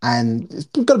before. And it's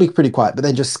got to be pretty quiet, but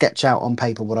then just sketch out on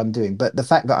paper what I'm doing. But the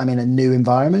fact that I'm in a new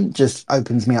environment just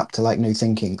opens me up to like new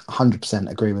thinking. 100%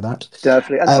 agree with that.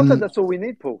 Definitely. And sometimes Um, that's all we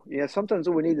need, Paul. Sometimes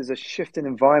all we need is a shift in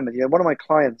environment. One of my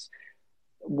clients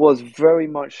was very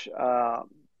much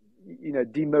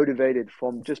demotivated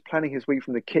from just planning his week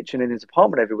from the kitchen in his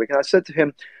apartment every week. And I said to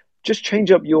him, just change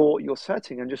up your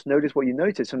setting and just notice what you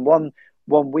notice. And one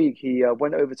week he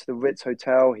went over to the Ritz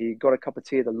Hotel. He got a cup of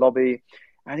tea at the lobby,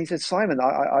 and he said, Simon,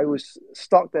 I was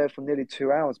stuck there for nearly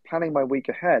 2 hours planning my week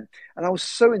ahead, and I was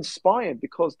so inspired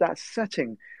because that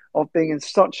setting of being in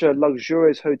such a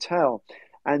luxurious hotel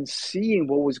and seeing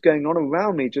what was going on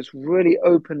around me just really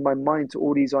opened my mind to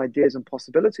all these ideas and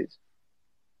possibilities.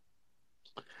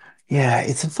 Yeah,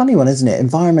 it's a funny one, isn't it?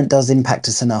 Environment does impact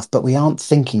us enough, but we aren't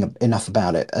thinking enough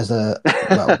about it as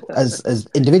as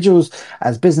individuals,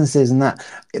 as businesses, and that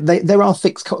there are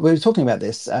fixed costs. We were talking about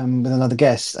this with another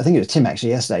guest. I think it was Tim actually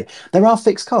yesterday. There are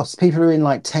fixed costs. People are in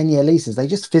like 10-year leases. They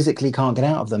just physically can't get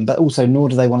out of them, but also nor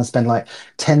do they want to spend like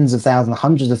tens of thousands,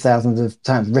 hundreds of thousands of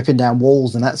times ripping down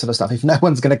walls and that sort of stuff if no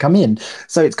one's going to come in.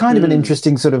 So it's kind of an Mm,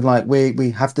 interesting sort of like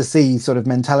we have to see sort of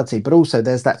mentality, but also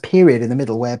there's that period in the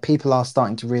middle where people are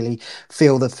starting to really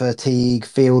feel the fatigue,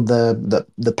 feel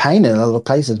the pain in a lot of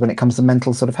places when it comes to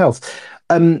mental sort of health.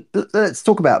 Let's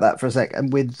talk about that for a sec.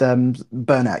 And with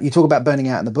burnout, you talk about burning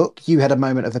out in the book. You had a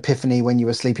moment of epiphany when you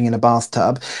were sleeping in a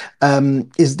bathtub.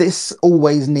 Is this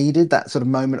always needed, that sort of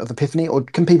moment of epiphany, or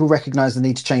can people recognize the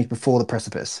need to change before the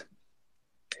precipice?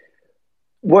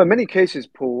 well, in many cases,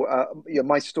 Paul,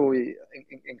 my story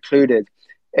included,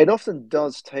 it often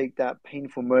does take that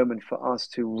painful moment for us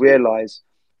to realize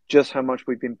just how much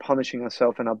we've been punishing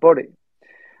ourselves and our body.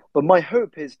 But my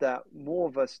hope is that more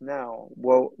of us now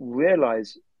will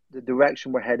realize the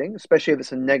direction we're heading, especially if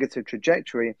it's a negative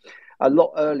trajectory, a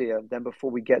lot earlier than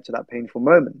before we get to that painful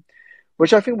moment,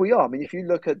 which I think we are. I mean, if you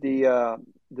look at the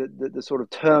sort of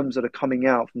terms that are coming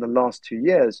out from the last 2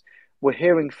 years, we're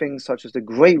hearing things such as the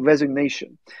Great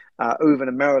Resignation over in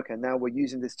America. Now we're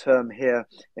using this term here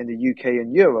in the UK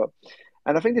and Europe,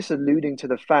 and I think this is alluding to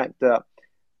the fact that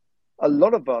a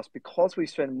lot of us, because we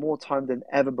spend more time than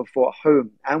ever before at home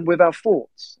and with our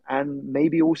thoughts, and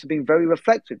maybe also being very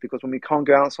reflective, because when we can't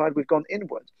go outside, we've gone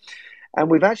inward. And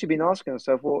we've actually been asking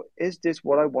ourselves, well, is this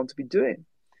what I want to be doing?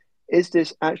 Is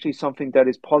this actually something that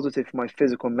is positive for my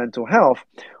physical and mental health?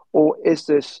 Or is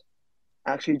this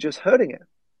actually just hurting it?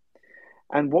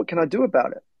 And what can I do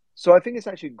about it? So I think it's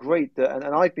actually great that,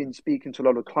 and I've been speaking to a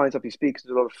lot of clients, I've been speaking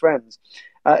to a lot of friends.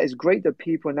 It's great that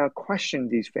people are now questioning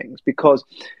these things because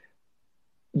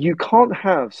you can't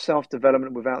have self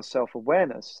development without self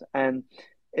awareness. And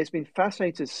it's been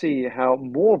fascinating to see how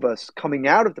more of us coming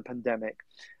out of the pandemic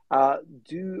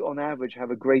do, on average, have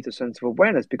a greater sense of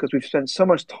awareness because we've spent so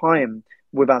much time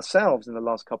with ourselves in the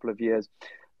last couple of years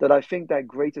that I think that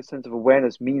greater sense of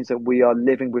awareness means that we are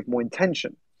living with more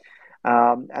intention.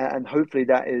 And hopefully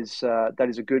that is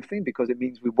a good thing because it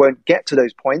means we won't get to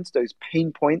those points, those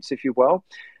pain points, if you will,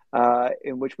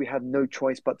 in which we have no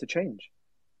choice but to change.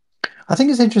 I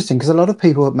think it's interesting because a lot of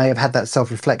people may have had that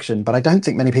self-reflection, but I don't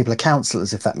think many people are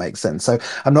counselors, if that makes sense. So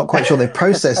I'm not quite sure they've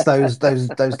processed those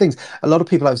things. A lot of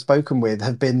people I've spoken with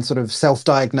have been sort of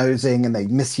self-diagnosing and they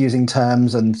misusing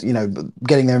terms and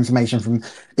getting their information from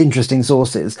interesting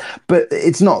sources. But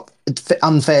it's not it's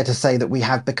unfair to say that we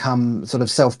have become sort of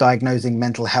self-diagnosing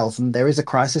mental health, and there is a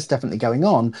crisis definitely going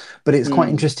on. But it's quite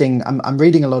Mm, interesting. I'm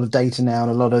reading a lot of data now and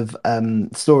a lot of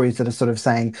stories that are sort of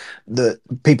saying that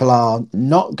people are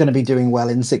not going to be doing well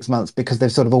in 6 months because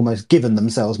they've sort of almost given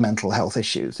themselves mental health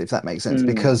issues, if that makes sense. mm,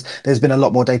 Because there's been a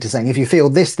lot more data saying if you feel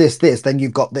this, then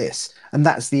you've got this. And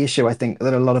that's the issue I think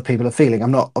that a lot of people are feeling.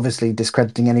 I'm not obviously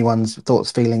discrediting anyone's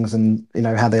thoughts, feelings, and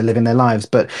how they're living their lives,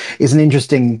 but it's an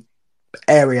interesting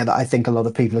area that I think a lot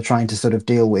of people are trying to sort of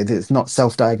deal with. It's not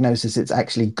self-diagnosis, it's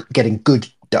actually getting good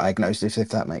diagnosis, if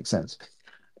that makes sense.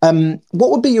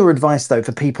 What would be your advice, though,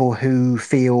 for people who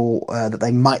feel that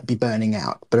they might be burning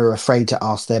out, but are afraid to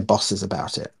ask their bosses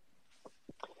about it?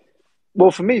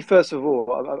 well, for me, first of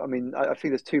all, I mean, I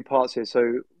think there's two parts here.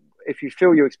 So, if you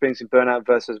feel you're experiencing burnout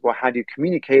versus, well, how do you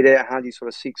communicate it? How do you sort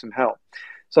of seek some help?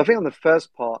 So, I think on the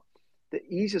first part, the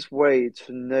easiest way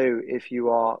to know if you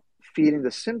are feeling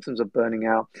the symptoms of burning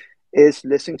out is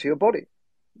listening to your body.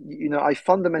 I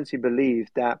fundamentally believe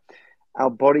that our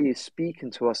body is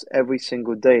speaking to us every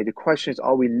single day. The question is,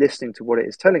 are we listening to what it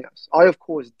is telling us? I, of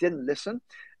course, didn't listen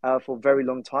for a very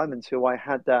long time until I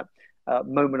had that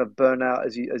moment of burnout,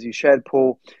 as you shared,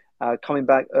 Paul, coming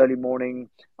back early morning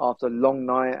after a long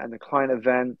night and a client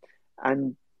event,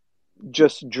 and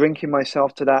just drinking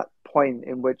myself to that point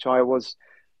in which I was,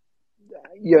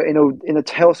 in a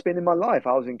tailspin in my life.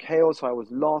 I was in chaos. I was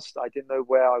lost. I didn't know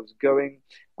where I was going.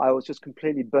 I was just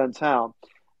completely burnt out,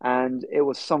 and it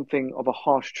was something of a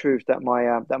harsh truth that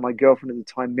my girlfriend at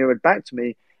the time mirrored back to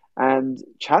me and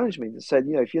challenged me and said,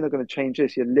 if you're not going to change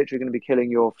this, you're literally going to be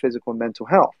killing your physical and mental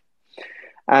health.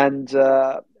 And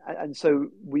so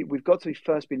we've got to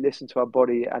first be listening to our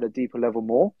body at a deeper level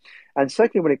more, and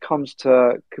secondly, when it comes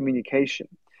to communication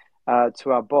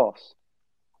to our boss,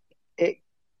 it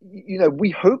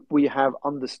we hope we have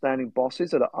understanding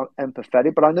bosses that are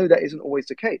empathetic, but I know that isn't always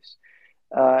the case.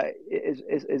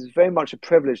 It's very much a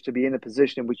privilege to be in a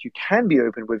position in which you can be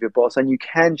open with your boss and you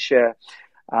can share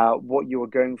what you are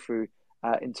going through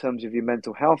in terms of your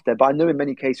mental health there. But I know in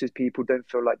many cases people don't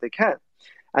feel like they can.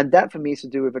 And that for me is to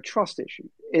do with a trust issue.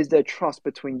 Is there trust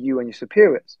between you and your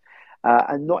superiors?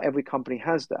 And not every company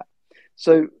has that.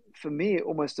 So for me,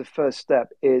 almost the first step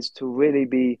is to really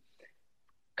be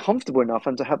comfortable enough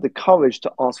and to have the courage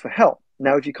to ask for help.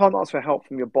 Now, if you can't ask for help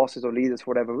from your bosses or leaders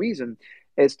for whatever reason,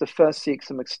 it's to first seek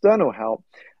some external help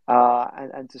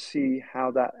and to see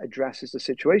how that addresses the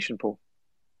situation, Paul.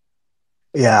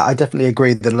 Yeah, I definitely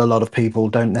agree that a lot of people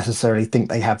don't necessarily think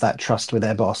they have that trust with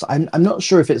their boss. I'm not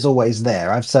sure if it's always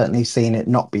there. I've certainly seen it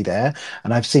not be there,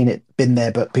 and I've seen it been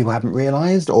there, but people haven't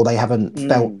realized or they haven't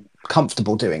felt Mm.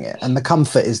 comfortable doing it. And the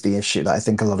comfort is the issue that I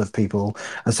think a lot of people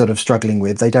are sort of struggling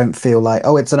with. They don't feel like,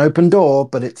 oh, it's an open door,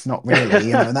 but it's not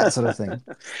really, and that sort of thing.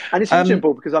 And it's interesting, Um,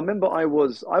 Paul, because I remember I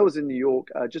was in New York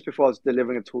just before I was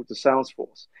delivering a talk to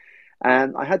Salesforce,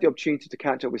 and I had the opportunity to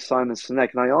catch up with Simon Sinek,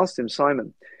 and I asked him,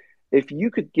 Simon, if you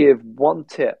could give one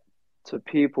tip to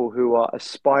people who are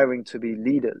aspiring to be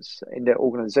leaders in their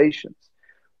organizations,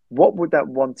 what would that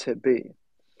one tip be?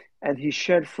 And he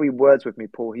shared three words with me,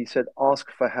 Paul. He said, ask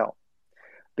for help.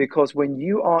 Because when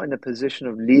you are in a position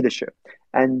of leadership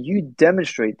and you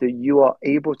demonstrate that you are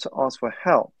able to ask for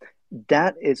help,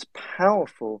 that is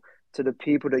powerful to the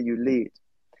people that you lead.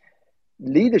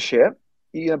 Leadership,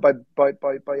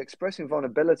 by expressing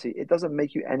vulnerability, it doesn't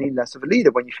make you any less of a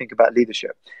leader when you think about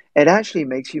leadership. It actually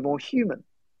makes you more human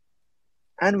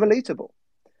and relatable.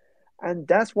 And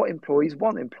that's what employees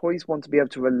want. Employees want to be able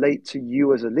to relate to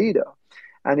you as a leader.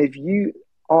 And if you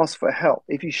ask for help,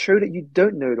 if you show that you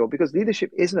don't know it all, because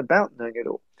leadership isn't about knowing it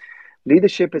all.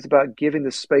 Leadership is about giving the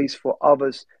space for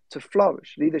others to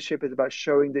flourish. Leadership is about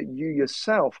showing that you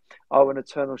yourself are an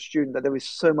eternal student, that there is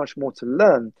so much more to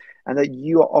learn, and that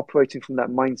you are operating from that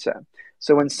mindset.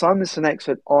 So when Simon Sinek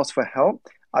said, ask for help,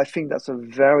 I think that's a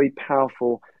very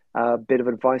powerful bit of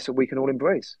advice that we can all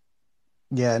embrace.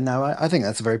 Yeah, no, I think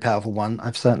that's a very powerful one.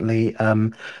 I've certainly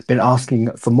been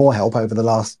asking for more help over the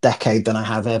last decade than I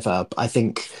have ever. I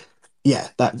think, yeah,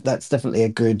 that's definitely a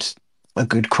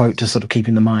good quote to sort of keep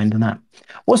in the mind and that.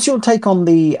 What's your take on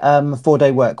the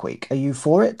 4-day work week? Are you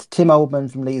for it? Tim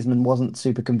Oldman from Leesman wasn't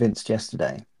super convinced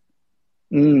yesterday.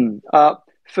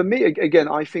 For me, again,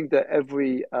 I think that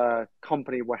every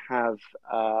company will have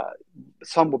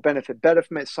some will benefit better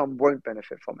from it, some won't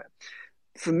benefit from it.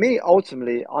 For me,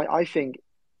 ultimately, I think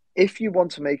if you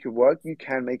want to make it work, you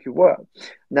can make it work.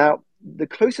 Now, the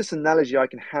closest analogy I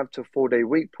can have to a 4-day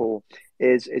week, Paul,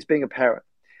 is being a parent.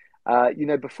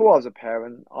 Before I was a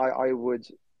parent, I would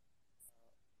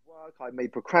work, I may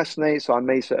procrastinate, so I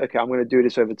may say, okay, I'm going to do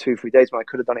this over 2, 3 days when I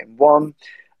could have done it in one.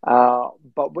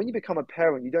 But when you become a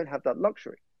parent, you don't have that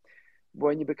luxury.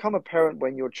 when you become a parent,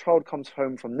 when your child comes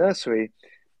home from nursery,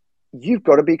 you've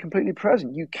got to be completely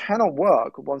present. You cannot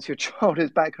work once your child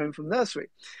is back home from nursery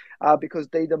because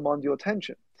they demand your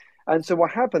attention. And so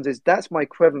what happens is that's my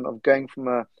equivalent of going from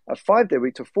a 5 day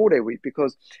week to a 4 day week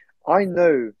because I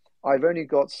know I've only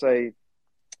got, say,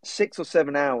 6 or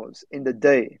 7 hours in the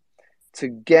day to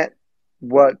get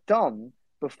work done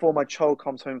before my child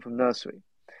comes home from nursery.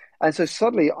 And so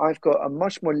suddenly I've got a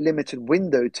much more limited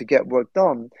window to get work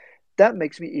done. That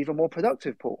makes me even more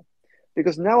productive, Paul,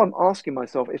 because now I'm asking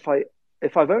myself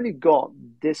if I've only got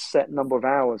this set number of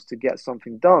hours to get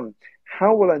something done,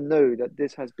 how will I know that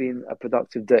this has been a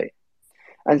productive day?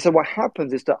 And so what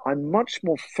happens is that I'm much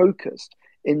more focused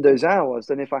in those hours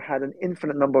than if I had an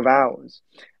infinite number of hours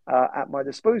at my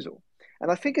disposal.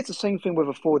 And I think it's the same thing with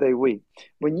a 4 day week.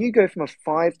 When you go from a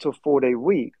 5 to a 4 day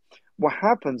week, what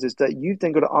happens is that you've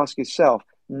then got to ask yourself,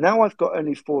 now I've got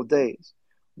only 4 days.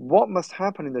 What must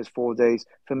happen in those 4 days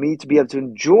for me to be able to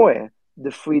enjoy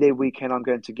the 3 day weekend I'm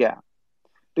going to get?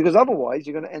 Because otherwise,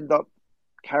 you're going to end up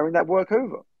carrying that work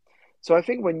over. So I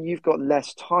think when you've got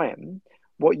less time,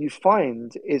 what you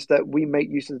find is that we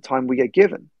make use of the time we get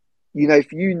given.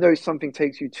 If you know something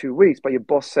takes you 2 weeks, but your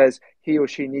boss says he or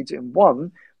she needs it in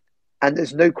one, and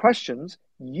there's no questions,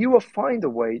 you will find a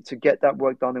way to get that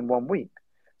work done in 1 week.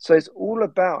 So it's all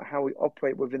about how we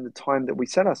operate within the time that we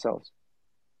set ourselves.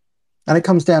 And it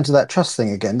comes down to that trust thing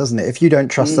again, doesn't it? If you don't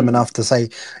trust them Mm, enough to say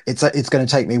it's going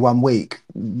to take me 1 week,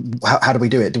 how do we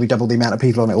do it? Do we double the amount of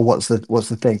people on it, or what's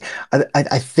the thing?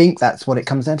 I think that's what it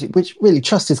comes down to. Which really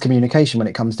trust is communication when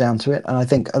it comes down to it. And I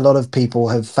think a lot of people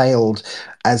have failed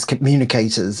as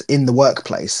communicators in the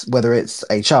workplace, whether it's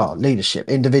HR, leadership,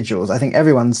 individuals. I think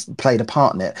everyone's played a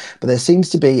part in it, but there seems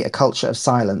to be a culture of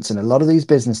silence in a lot of these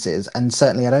businesses. And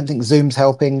certainly, I don't think Zoom's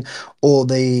helping or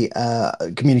the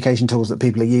communication tools that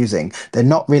people are using. They're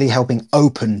not really helping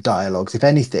open dialogues. If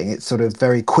anything, it's sort of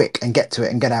very quick and get to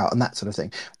it and get out and that sort of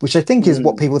thing, which I think is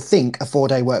what mm, people think a 4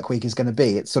 day work week is going to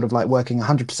be. It's sort of like working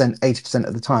 100%, 80%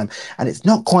 of the time. And it's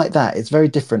not quite that. It's very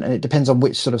different. And it depends on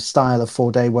which sort of style of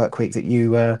 4 day work week that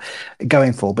you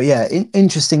going for. But yeah,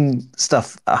 interesting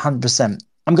stuff, 100%.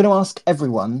 I'm going to ask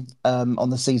everyone on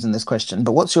the season this question,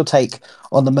 but what's your take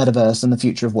on the metaverse and the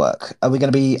future of work? Are we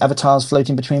going to be avatars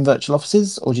floating between virtual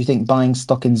offices, or do you think buying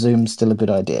stock in Zoom is still a good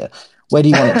idea? Where do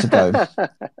you want it to go?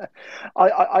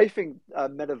 I think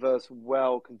metaverse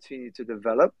will continue to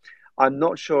develop. I'm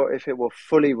not sure if it will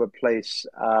fully replace,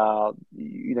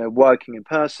 working in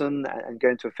person and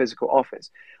going to a physical office,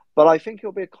 but I think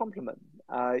it'll be a complement.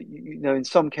 In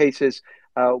some cases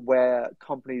where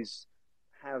companies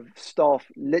have staff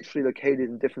literally located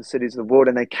in different cities of the world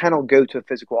and they cannot go to a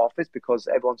physical office because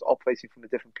everyone's operating from a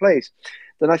different place,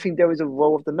 then I think there is a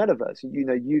role of the metaverse.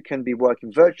 You can be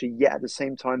working virtually, yet at the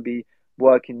same time be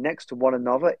working next to one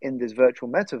another in this virtual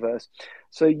metaverse.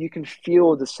 So you can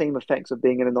feel the same effects of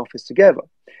being in an office together.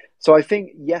 So I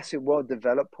think, yes, it will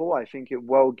develop, Paul. I think it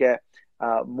will get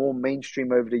more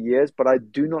mainstream over the years, but I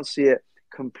do not see it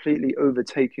completely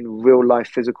overtaking real life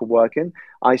physical working.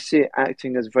 I see it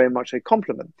acting as very much a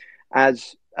complement,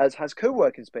 as has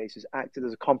co-working spaces acted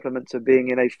as a complement to being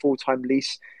in a full-time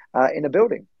lease in a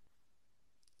building.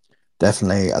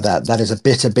 Definitely, that is a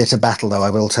bitter battle, though,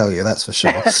 I will tell you, that's for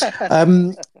sure.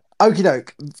 Okie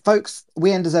doke, folks,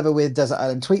 we end as ever with Desert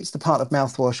Island Tweets, the part of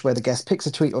Mouthwash where the guest picks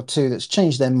a tweet or two that's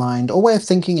changed their mind or way of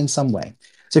thinking in some way.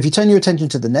 So if you turn your attention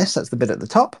to the nest, that's the bit at the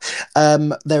top,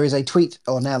 there is a tweet,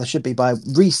 or now there should be, by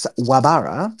Reese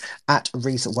Wabara, at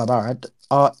Reese Wabara,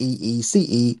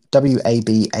 Reecewabara.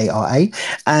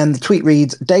 And the tweet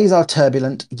reads, days are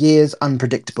turbulent, years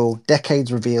unpredictable,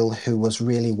 decades reveal who was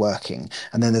really working.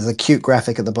 And then there's a cute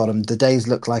graphic at the bottom. The days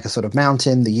look like a sort of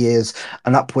mountain, the years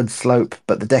an upward slope,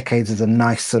 but the decades is a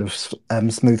nice sort of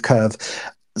smooth curve.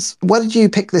 Why did you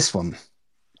pick this one?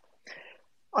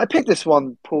 I picked this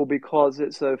one, Paul, because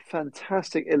it's a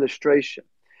fantastic illustration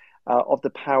of the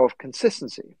power of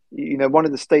consistency. One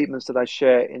of the statements that I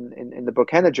share in the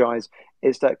book Energize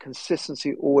is that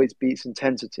consistency always beats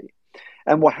intensity.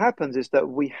 And what happens is that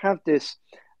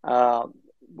uh,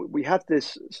 we have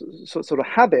this sort of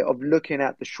habit of looking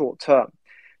at the short term.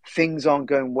 Things aren't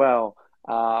going well.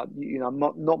 I'm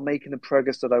not making the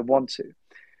progress that I want to.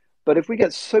 But if we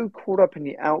get so caught up in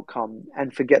the outcome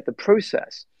and forget the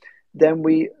process, then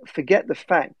we forget the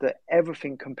fact that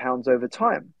everything compounds over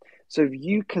time. So if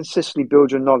you consistently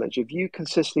build your knowledge, if you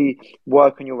consistently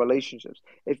work on your relationships,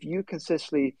 if you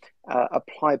consistently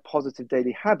apply positive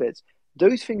daily habits,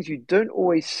 those things you don't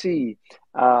always see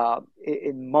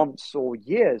in months or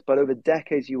years, but over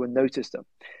decades you will notice them.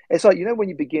 It's like, when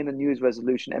you begin a New Year's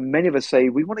resolution, and many of us say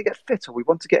we want to get fitter, we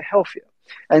want to get healthier.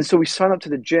 And so we sign up to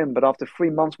the gym, but after 3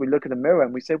 months, we look in the mirror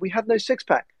and we say, we have no six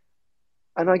pack.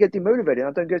 And I get demotivated and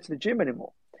I don't go to the gym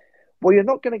anymore. Well, you're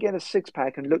not going to get a six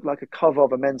pack and look like a cover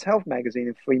of a men's health magazine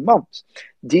in 3 months.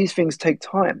 These things take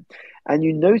time. And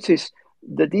you notice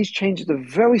that these changes are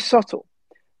very subtle.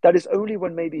 That is only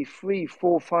when maybe 3,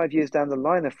 4, 5 years down the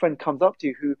line, a friend comes up to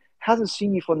you who hasn't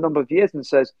seen you for a number of years and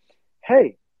says,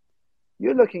 hey,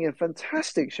 you're looking in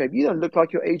fantastic shape. You don't look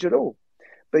like your age at all.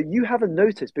 But you haven't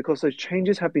noticed because those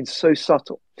changes have been so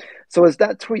subtle. So as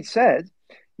that tweet said,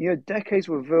 decades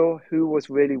reveal who was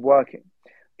really working,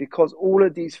 because all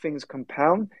of these things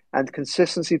compound, and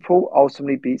consistency, Paul,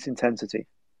 ultimately beats intensity.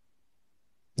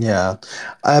 Yeah.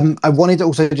 I wanted to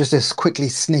also just quickly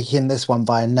sneak in this one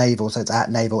via Naval. So it's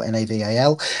at Naval,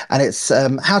 Naval. And it's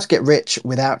how to get rich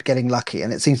without getting lucky.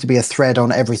 And it seems to be a thread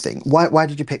on everything. Why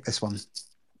did you pick this one?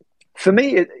 For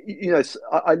me,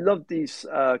 I love these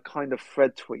kind of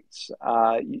thread tweets.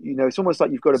 It's almost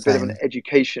like you've got a bit of an Same.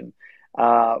 education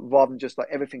rather than just like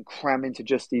everything cram into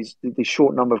just these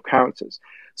short number of characters.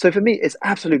 So for me, it's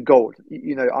absolute gold.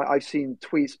 I've seen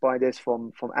tweets by this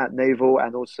from at Naval,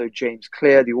 and also James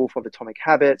Clear, the author of Atomic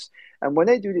Habits. And when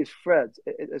they do these threads,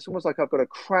 it's almost like I've got a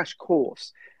crash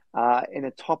course in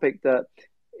a topic that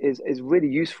is really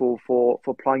useful for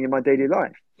applying in my daily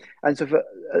life. And so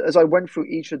as I went through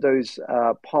each of those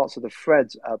parts of the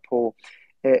threads, Paul,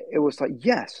 it was like,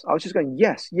 yes, I was just going,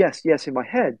 yes, yes, yes in my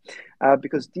head,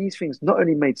 because these things not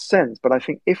only made sense, but I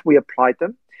think if we applied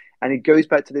them, and it goes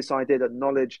back to this idea that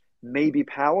knowledge may be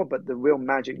power, but the real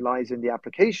magic lies in the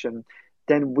application,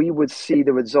 then we would see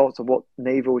the results of what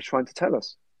Naval was trying to tell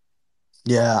us.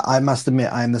 Yeah, I must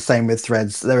admit I'm the same with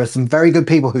threads. There are some very good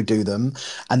people who do them,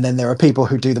 and then there are people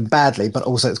who do them badly, but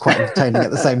also it's quite entertaining at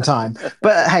the same time.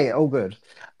 But hey, all good.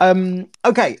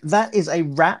 Okay, that is a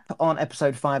wrap on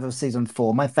episode 5 of season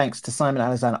 4. My thanks to Simon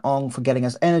Alexander Ong for getting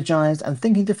us energized and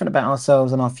thinking different about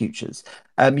ourselves and our futures.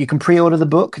 You can pre-order the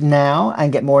book now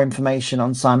and get more information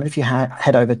on Simon if you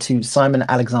head over to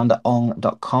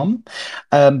simonalexanderong.com.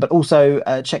 But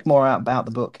also check more out about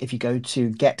the book if you go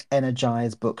to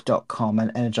getenergizebook.com,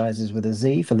 and energize is with a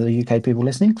Z for the UK people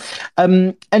listening.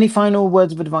 Any final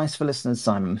words of advice for listeners,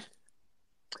 Simon?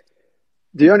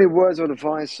 The only words of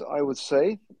advice I would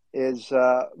say is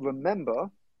remember,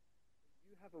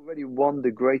 you have already won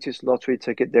the greatest lottery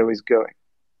ticket there is going.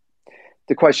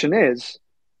 The question is,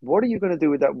 what are you going to do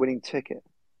with that winning ticket?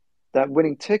 That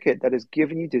winning ticket that has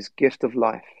given you this gift of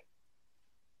life.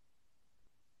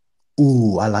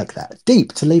 Ooh, I like that.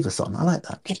 Deep to leave us on. I like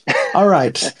that. All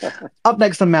right. Up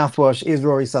next on Mouthwash is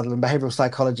Rory Sutherland, behavioral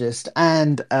psychologist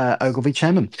and Ogilvy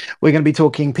chairman. We're going to be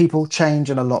talking people,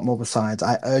 change, and a lot more besides.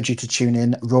 I urge you to tune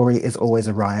in. Rory is always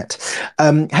a riot.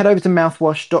 Head over to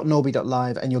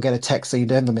mouthwash.norby.live and you'll get a text so you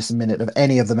never miss a minute of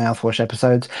any of the Mouthwash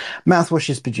episodes. Mouthwash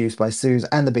is produced by Suze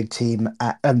and the big team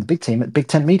at Big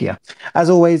Tent Media.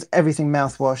 As always, everything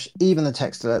Mouthwash, even the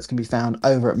text alerts, can be found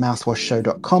over at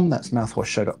mouthwashshow.com. That's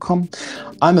mouthwashshow.com.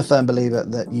 I'm a firm believer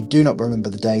that you do not remember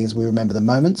the days, we remember the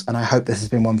moments, and I hope this has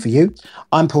been one for you.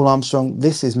 I'm Paul Armstrong.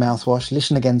 This is Mouthwash.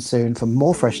 Listen again soon for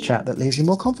more fresh chat that leaves you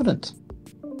more confident.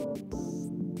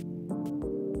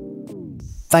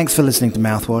 Thanks for listening to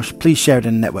Mouthwash. Please share it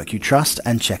in a network you trust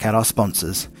and check out our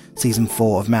sponsors. Season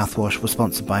 4 of Mouthwash was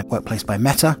sponsored by Workplace by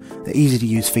Meta. The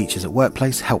easy-to-use features at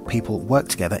Workplace help people work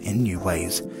together in new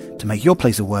ways. To make your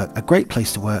place of work a great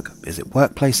place to work, visit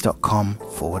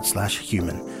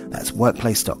workplace.com/human. That's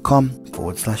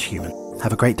workplace.com/human.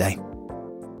 Have a great day.